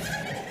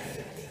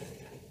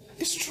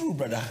 It's true,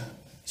 brother.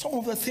 Some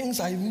of the things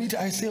I meet,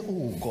 I say,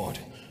 oh, God,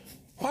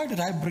 why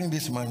did I bring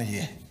this man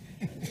here?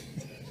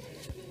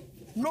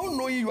 No,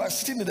 knowing you are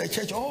sitting in the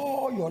church,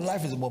 all your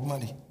life is Bob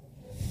Marley.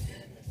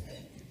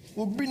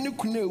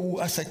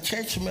 As a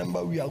church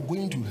member, we are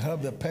going to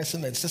help the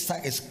person. The sister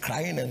is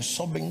crying and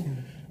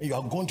sobbing. You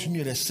are going to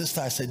meet the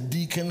sister as a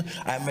deacon.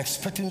 I'm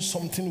expecting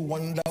something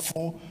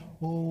wonderful.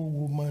 Oh,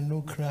 woman,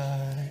 no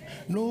cry.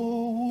 No,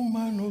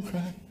 woman, no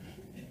cry.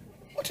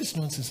 What is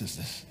nonsense is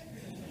this?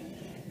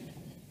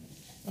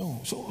 Oh,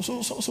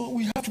 so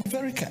we have to be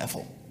very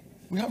careful.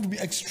 We have to be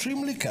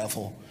extremely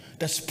careful.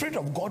 The Spirit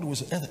of God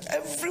was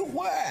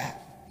everywhere.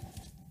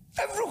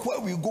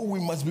 Everywhere we go, we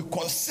must be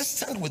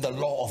consistent with the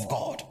law of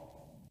God,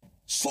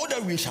 so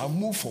that we shall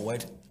move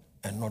forward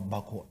and not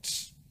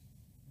backwards.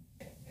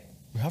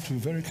 We have to be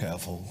very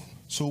careful.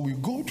 So we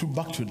go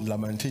back to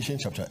Lamentation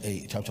chapter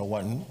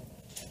 1.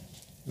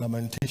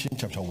 Lamentation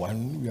chapter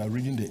 1, we are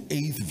reading the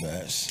 8th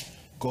verse,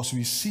 because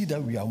we see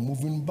that we are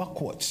moving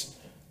backwards.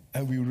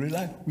 And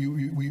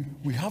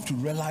we have to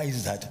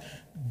realize that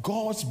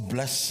God's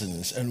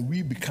blessings and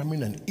we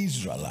becoming an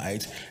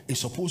Israelite is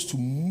supposed to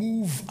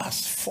move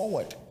us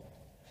forward.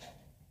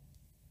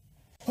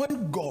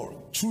 When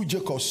God, through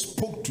Jacob,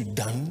 spoke to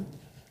Dan,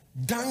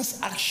 Dan's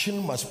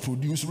action must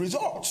produce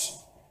results.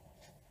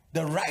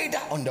 The rider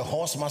on the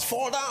horse must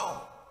fall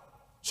down.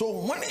 So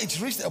when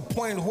it reached a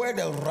point where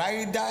the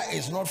rider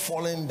is not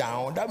falling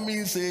down, that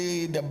means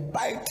the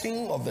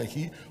biting of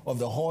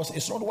the horse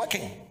is not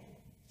working.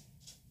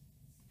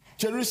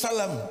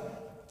 Jerusalem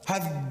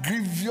hath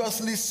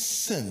grievously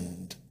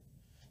sinned,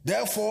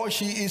 therefore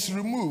she is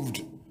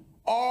removed.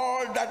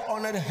 All that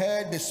honored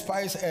her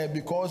despise her,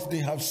 because they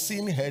have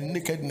seen her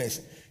nakedness.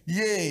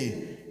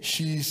 Yea,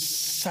 she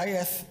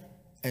sigheth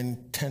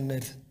and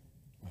turneth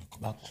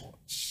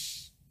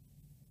backwards.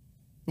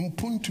 You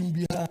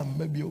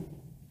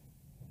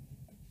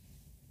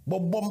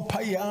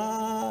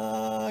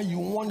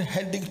want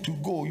headache to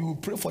go, you will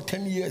pray for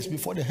 10 years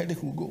before the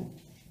headache will go.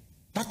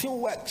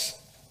 Nothing works.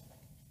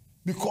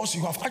 Because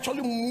you have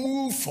actually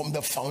moved from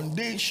the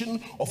foundation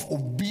of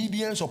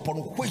obedience upon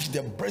which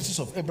the blessings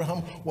of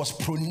Abraham was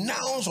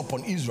pronounced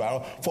upon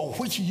Israel, for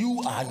which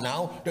you are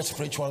now the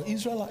spiritual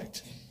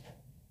Israelite.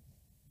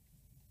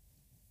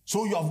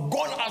 So you have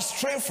gone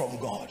astray from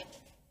God.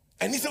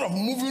 And instead of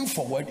moving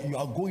forward, you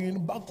are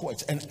going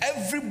backwards. And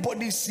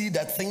everybody see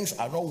that things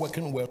are not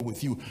working well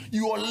with you.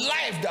 Your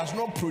life does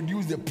not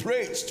produce the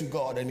praise to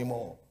God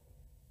anymore.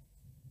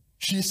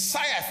 She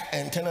sigheth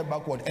and turneth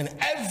backward. And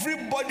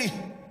everybody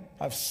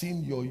have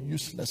seen your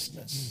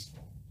uselessness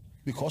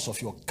because of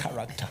your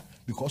character,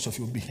 because of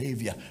your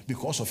behavior,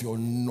 because of your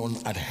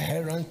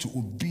non-adherence to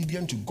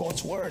obedience to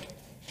God's word.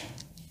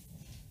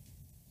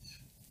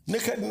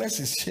 Nakedness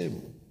is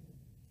shame.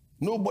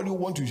 Nobody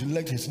wants to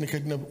let his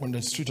nakedness on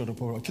the street of the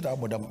poor.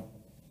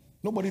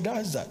 Nobody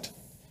does that.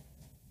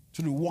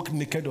 So you walk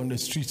naked on the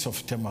streets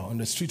of Tema, on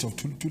the streets of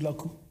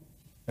Tulaku,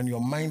 and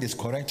your mind is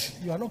correct.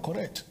 You are not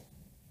correct.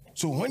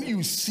 So when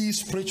you see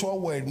spiritual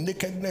word,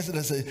 nakedness,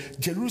 there's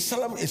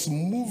Jerusalem is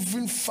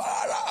moving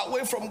far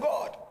away from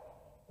God.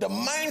 The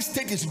mind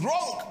state is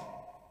wrong.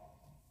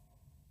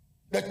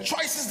 The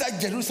choices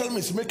that Jerusalem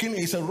is making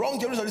is a wrong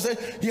Jerusalem. He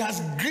said he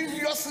has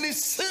grievously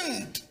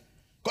sinned.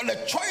 Because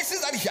the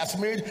choices that he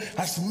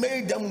has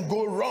made them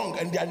go wrong,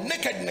 and their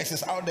nakedness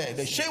is out there.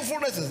 The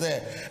shamefulness is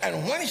there.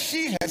 And when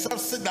she herself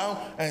sit down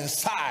and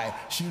sigh,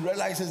 she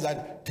realizes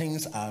that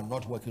things are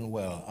not working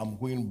well. I'm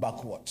going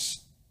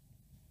backwards.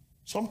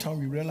 Sometimes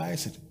we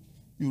realize it.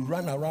 You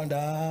run around,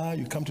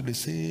 you come to the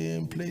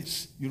same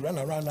place. You run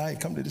around, you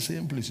come to the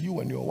same place. You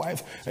and your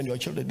wife and your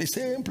children, the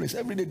same place.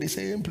 Every day, the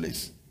same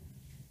place.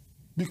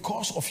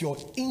 Because of your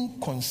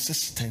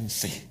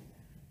inconsistency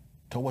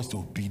towards the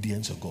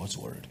obedience of God's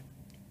word.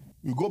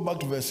 You go back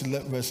to verse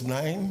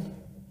 9.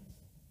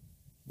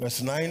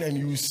 Verse 9, and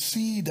you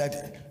see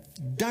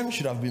that Dan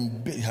should have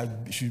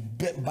should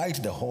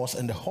bite the horse,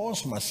 and the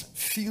horse must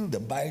feel the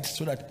bite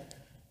so that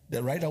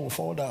the rider will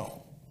fall down.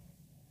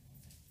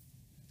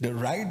 The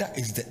rider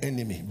is the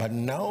enemy. But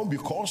now,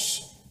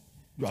 because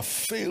you have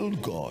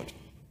failed God,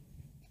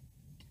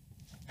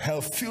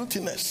 her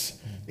filthiness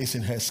is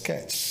in her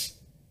skirts.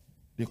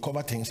 They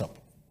cover things up.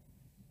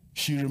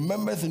 She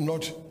remembers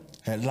not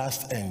her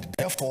last end.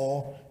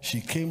 Therefore,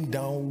 she came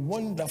down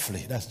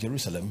wonderfully. That's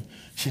Jerusalem.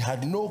 She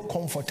had no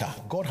comforter.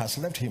 God has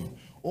left him.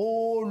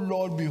 Oh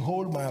Lord,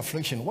 behold my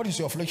affliction. What is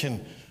your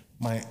affliction?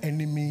 My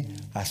enemy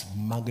has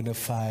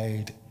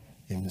magnified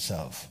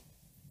himself.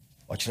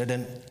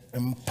 The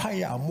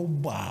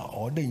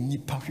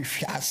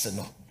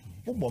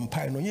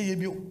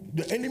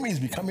enemy is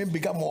becoming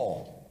bigger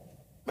more.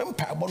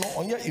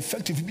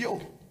 Effective.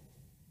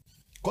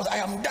 Because I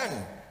am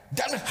done.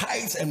 Done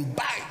hides and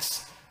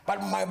bites.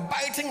 But my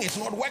biting is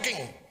not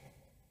working.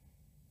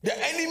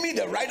 The enemy,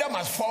 the rider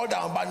must fall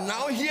down. But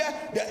now here,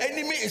 the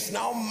enemy is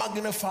now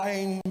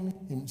magnifying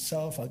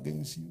himself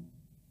against you.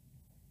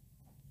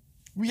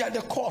 We are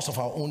the cause of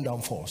our own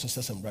downfall,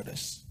 sisters and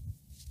brothers.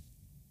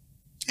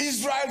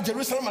 Israel,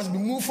 Jerusalem must be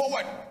moved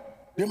forward.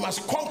 They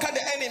must conquer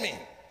the enemy.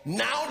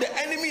 Now the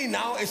enemy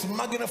now is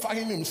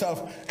magnifying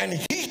himself. And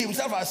he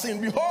himself has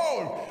saying,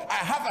 behold, I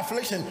have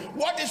affliction.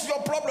 What is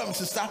your problem,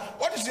 sister?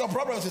 What is your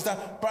problem, sister?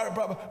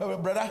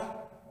 Brother?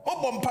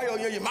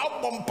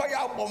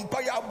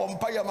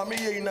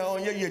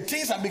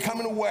 Things are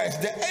becoming worse.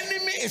 The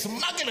enemy is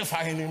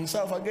magnifying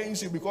himself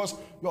against you because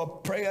your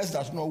prayers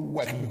does not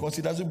work, because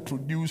it doesn't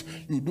produce,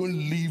 you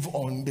don't live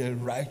on the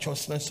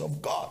righteousness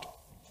of God.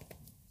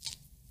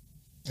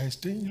 It's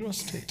a dangerous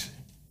state.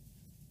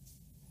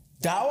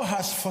 Thou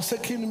hast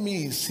forsaken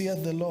me,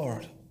 saith the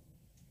Lord.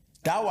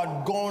 Thou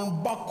art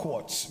gone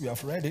backwards. We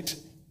have read it.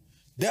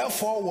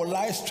 Therefore will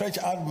I stretch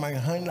out my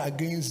hand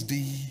against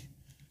thee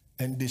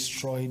and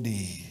destroy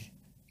thee.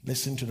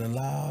 Listen to the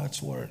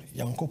last word.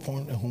 I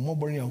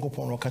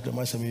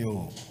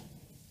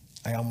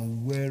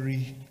am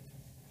weary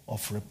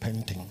of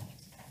repenting.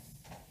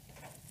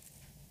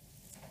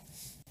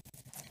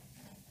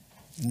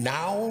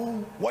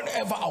 Now,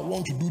 whatever I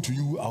want to do to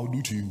you, I'll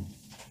do to you.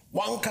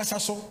 One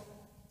kasaso.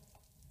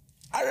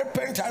 I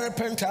repent,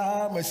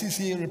 my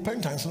sister,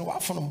 repentance.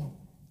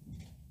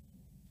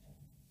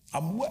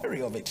 I'm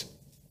weary of it.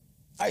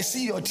 I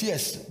see your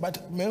tears, but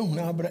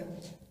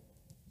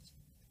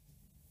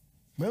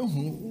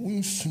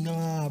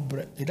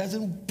it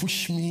doesn't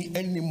push me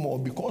anymore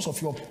because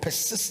of your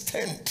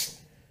persistent.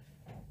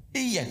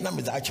 You do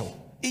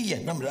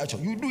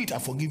it, I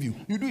forgive you.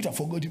 You do it, I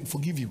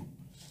forgive you.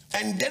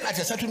 And then at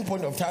a certain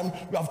point of time,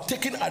 you have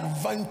taken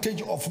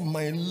advantage of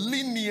my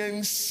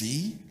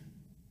leniency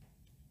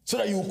so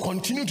that you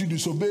continue to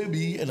disobey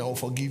me and I will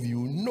forgive you.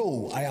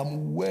 No, I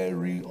am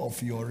weary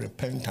of your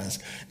repentance.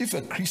 If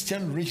a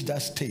Christian reached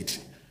that state,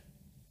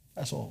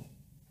 that's all.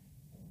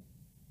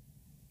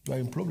 You are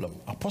in problem.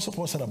 Apostle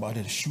Paul said about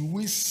it, should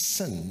we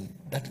sin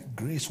that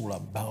grace will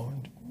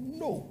abound?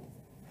 No.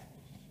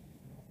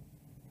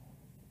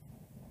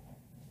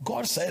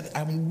 God said,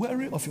 I'm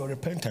weary of your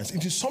repentance.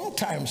 It is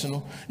sometimes,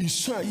 the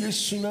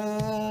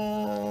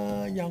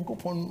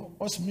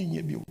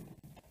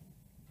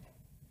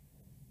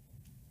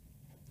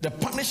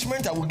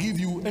punishment I will give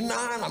you,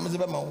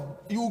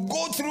 you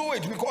go through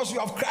it because you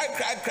have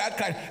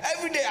cried.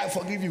 Every day I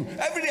forgive you.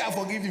 Every day I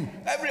forgive you.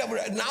 Every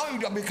now you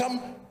have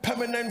become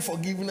permanent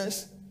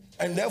forgiveness,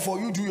 and therefore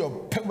you do your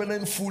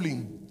permanent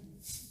fooling.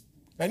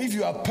 And if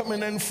you are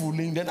permanent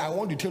fooling, then I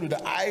want to tell you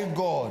that I,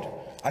 God,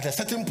 at a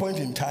certain point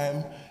in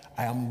time,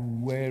 I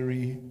am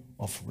weary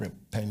of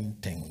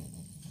repenting.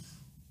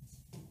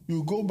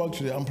 You go back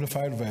to the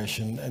Amplified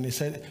Version, and he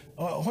said,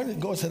 when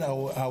God said, I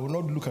will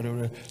not look at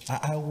it,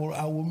 I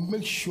will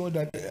make sure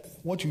that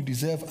what you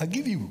deserve, I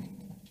give you.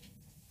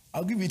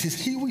 I'll give you. It is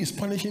he who is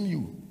punishing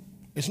you.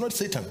 It's not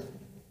Satan.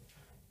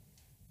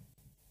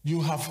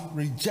 You have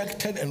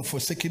rejected and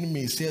forsaken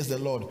me, says the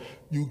Lord.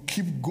 You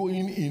keep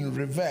going in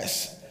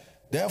reverse.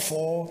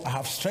 Therefore, I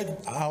have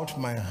stretched out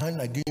my hand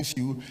against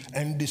you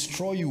and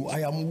destroy you.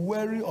 I am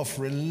weary of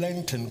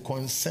relenting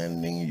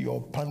concerning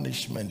your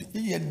punishment.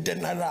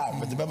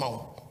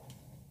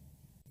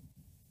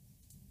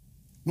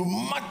 No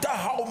matter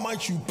how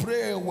much you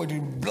pray with the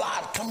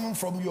blood coming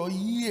from your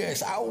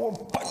ears, I will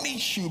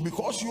punish you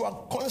because you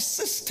are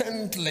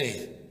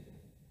consistently.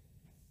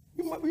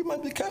 You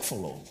might be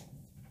careful.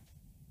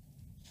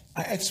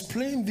 I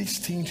explain these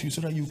things to you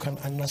so that you can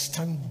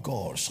understand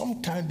God.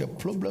 Sometimes the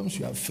problems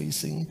you are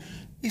facing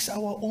is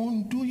our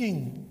own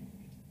doing.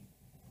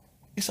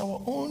 It's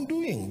our own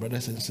doing,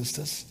 brothers and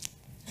sisters.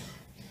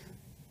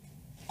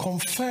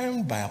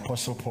 Confirmed by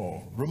Apostle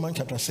Paul. Romans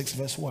chapter 6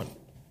 verse 1.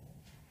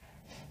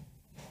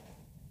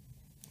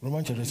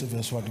 Romans chapter 6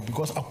 verse 1.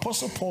 Because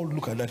Apostle Paul,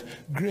 look at that.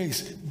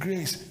 Grace.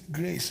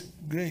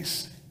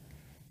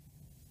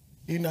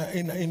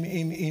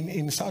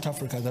 In South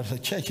Africa, there's a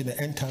church in the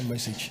end time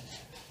message.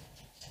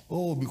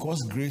 Oh, because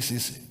grace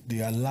is, they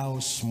allow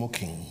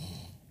smoking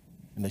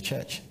in the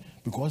church.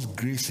 Because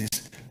grace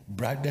is,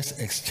 brothers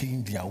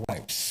exchange their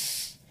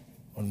wives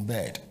on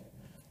bed.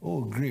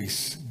 Oh,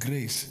 grace.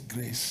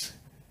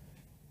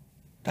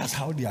 That's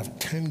how they have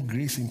turned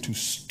grace into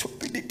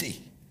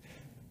stupidity,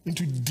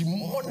 into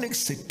demonic,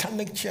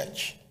 satanic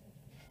church.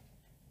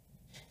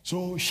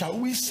 So shall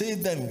we say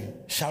then,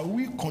 shall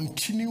we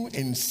continue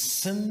in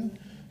sin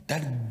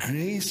that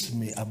grace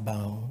may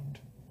abound?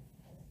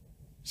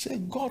 Say,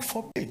 God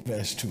forbid,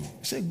 verse 2.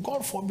 Say,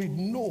 God forbid,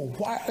 no.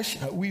 Why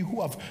shall we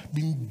who have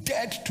been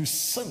dead to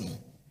sin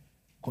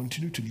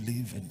continue to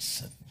live in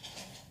sin?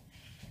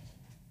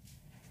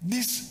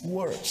 These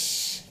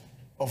words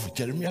of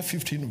Jeremiah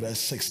 15 verse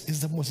 6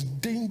 is the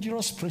most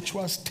dangerous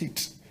spiritual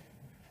state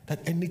that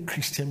any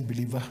Christian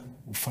believer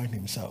will find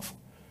himself.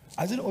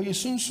 As in, oye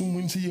sun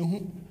munti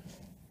yehu.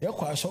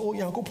 Yakwaso o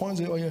Yankopon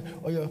ze oye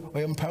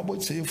mpabo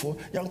tefo.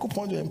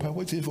 Yankopon ze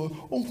mpabo tefo.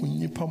 Ohun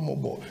nipa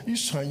mobo.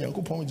 Isu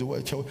Yankopon ze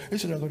wo chew.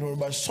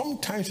 But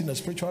sometimes in the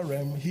spiritual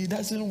realm, he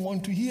doesn't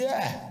want to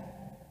hear.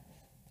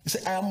 He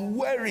say, I am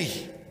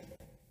weary.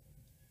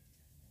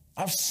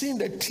 I've seen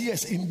the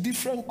tears in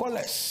different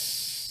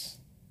colors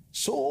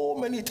so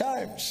many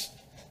times.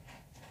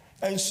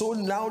 And so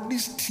now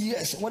these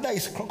tears, whether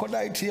it's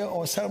crocodile tear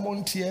or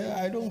salmon tear,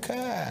 I don't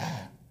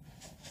care.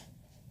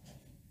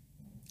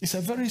 It's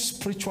a very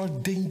spiritual,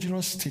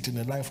 dangerous state in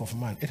the life of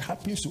man. It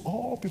happens to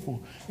all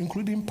people,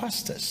 including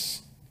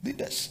pastors,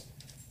 leaders.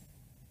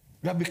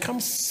 We have become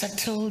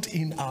settled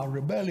in our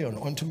rebellion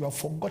until we have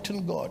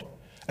forgotten God.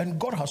 And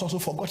God has also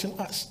forgotten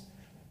us.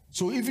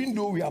 So even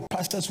though we are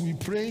pastors, we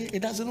pray,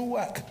 it doesn't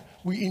work.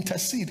 We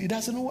intercede, it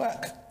doesn't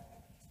work.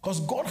 Because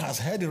God has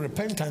heard the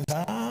repentance.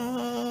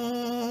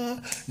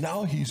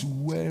 Now he's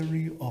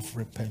weary of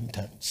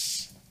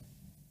repentance.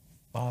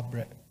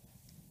 Barbara,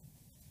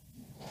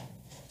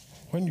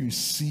 when you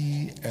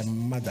see a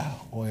mother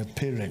or a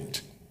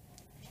parent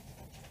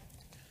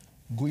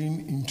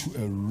going into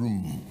a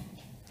room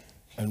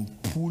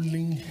and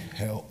pulling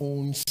her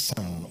own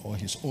son or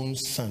his own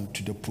son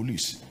to the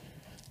police,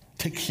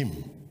 take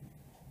him,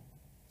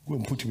 go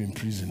and put him in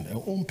prison.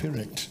 Her own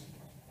parent.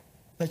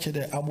 That's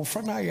the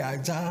abufrana ya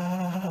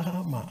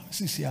jama.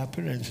 Sisi our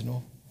parents,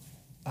 no.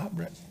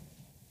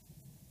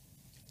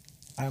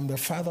 I'm the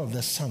father of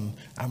the son.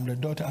 I'm the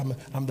daughter.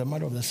 I'm the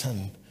mother of the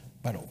son.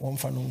 But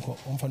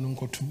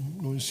omfanunko tum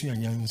no nsi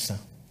anyansa.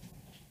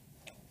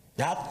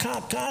 Ya ka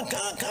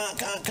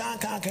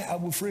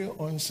abufre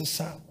on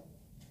sisa.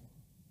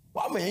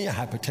 Why may you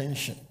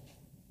hypertension?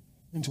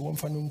 Into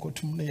omfanunko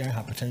tum na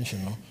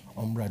hypertension no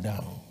ombra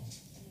down.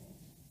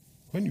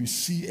 When you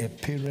see a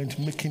parent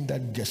making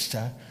that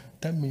gesture,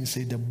 that means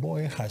the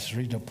boy has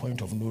reached a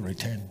point of no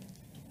return.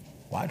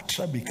 What?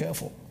 Try be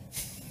careful.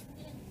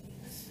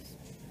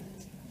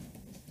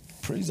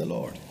 Praise the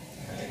Lord.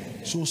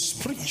 So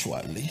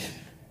spiritually,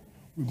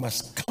 we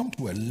must come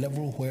to a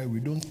level where we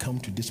don't come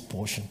to this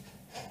portion.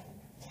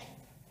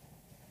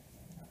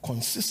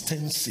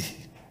 Consistency,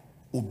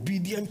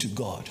 obedient to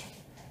God,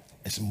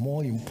 is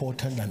more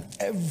important than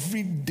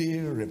everyday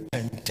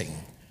repenting.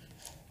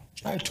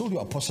 I told you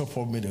Apostle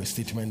Paul made a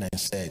statement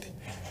and said,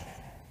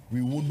 we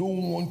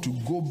don't want to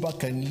go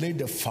back and lay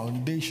the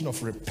foundation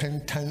of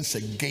repentance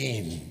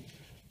again,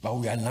 but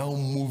we are now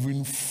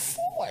moving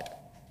forward.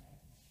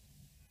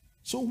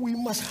 So we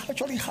must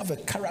actually have a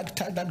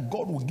character that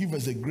God will give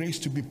us the grace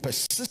to be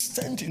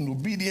persistent in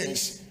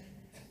obedience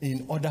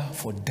in order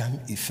for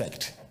that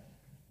effect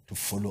to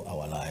follow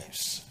our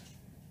lives.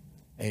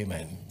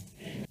 Amen.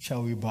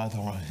 Shall we bow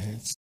our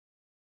heads?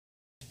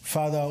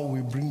 Father,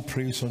 we bring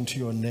praise unto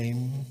your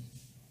name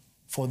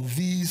for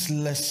these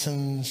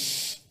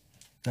lessons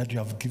that you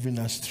have given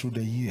us through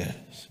the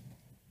years.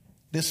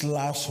 This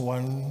last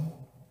one,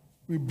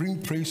 we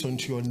bring praise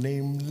unto your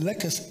name.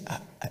 Let us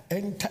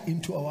enter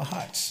into our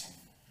hearts.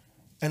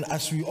 And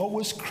as we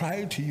always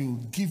cry to you,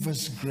 give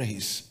us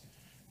grace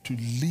to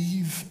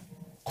live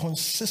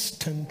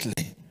consistently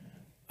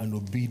an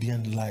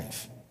obedient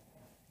life.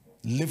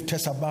 Lift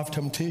us above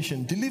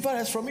temptation. Deliver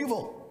us from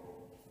evil.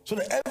 So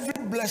that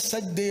every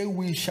blessed day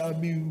we shall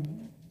be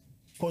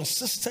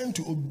consistent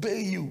to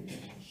obey you,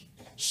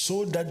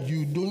 so that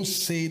you don't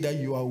say that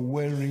you are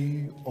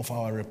weary of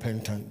our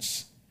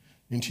repentance.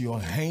 Into your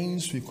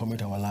hands we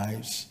commit our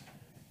lives.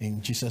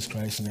 In Jesus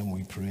Christ's name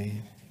we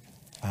pray.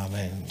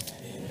 Amen.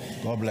 Amen.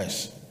 God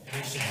bless.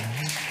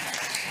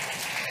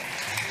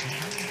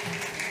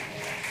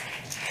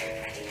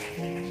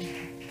 Amen.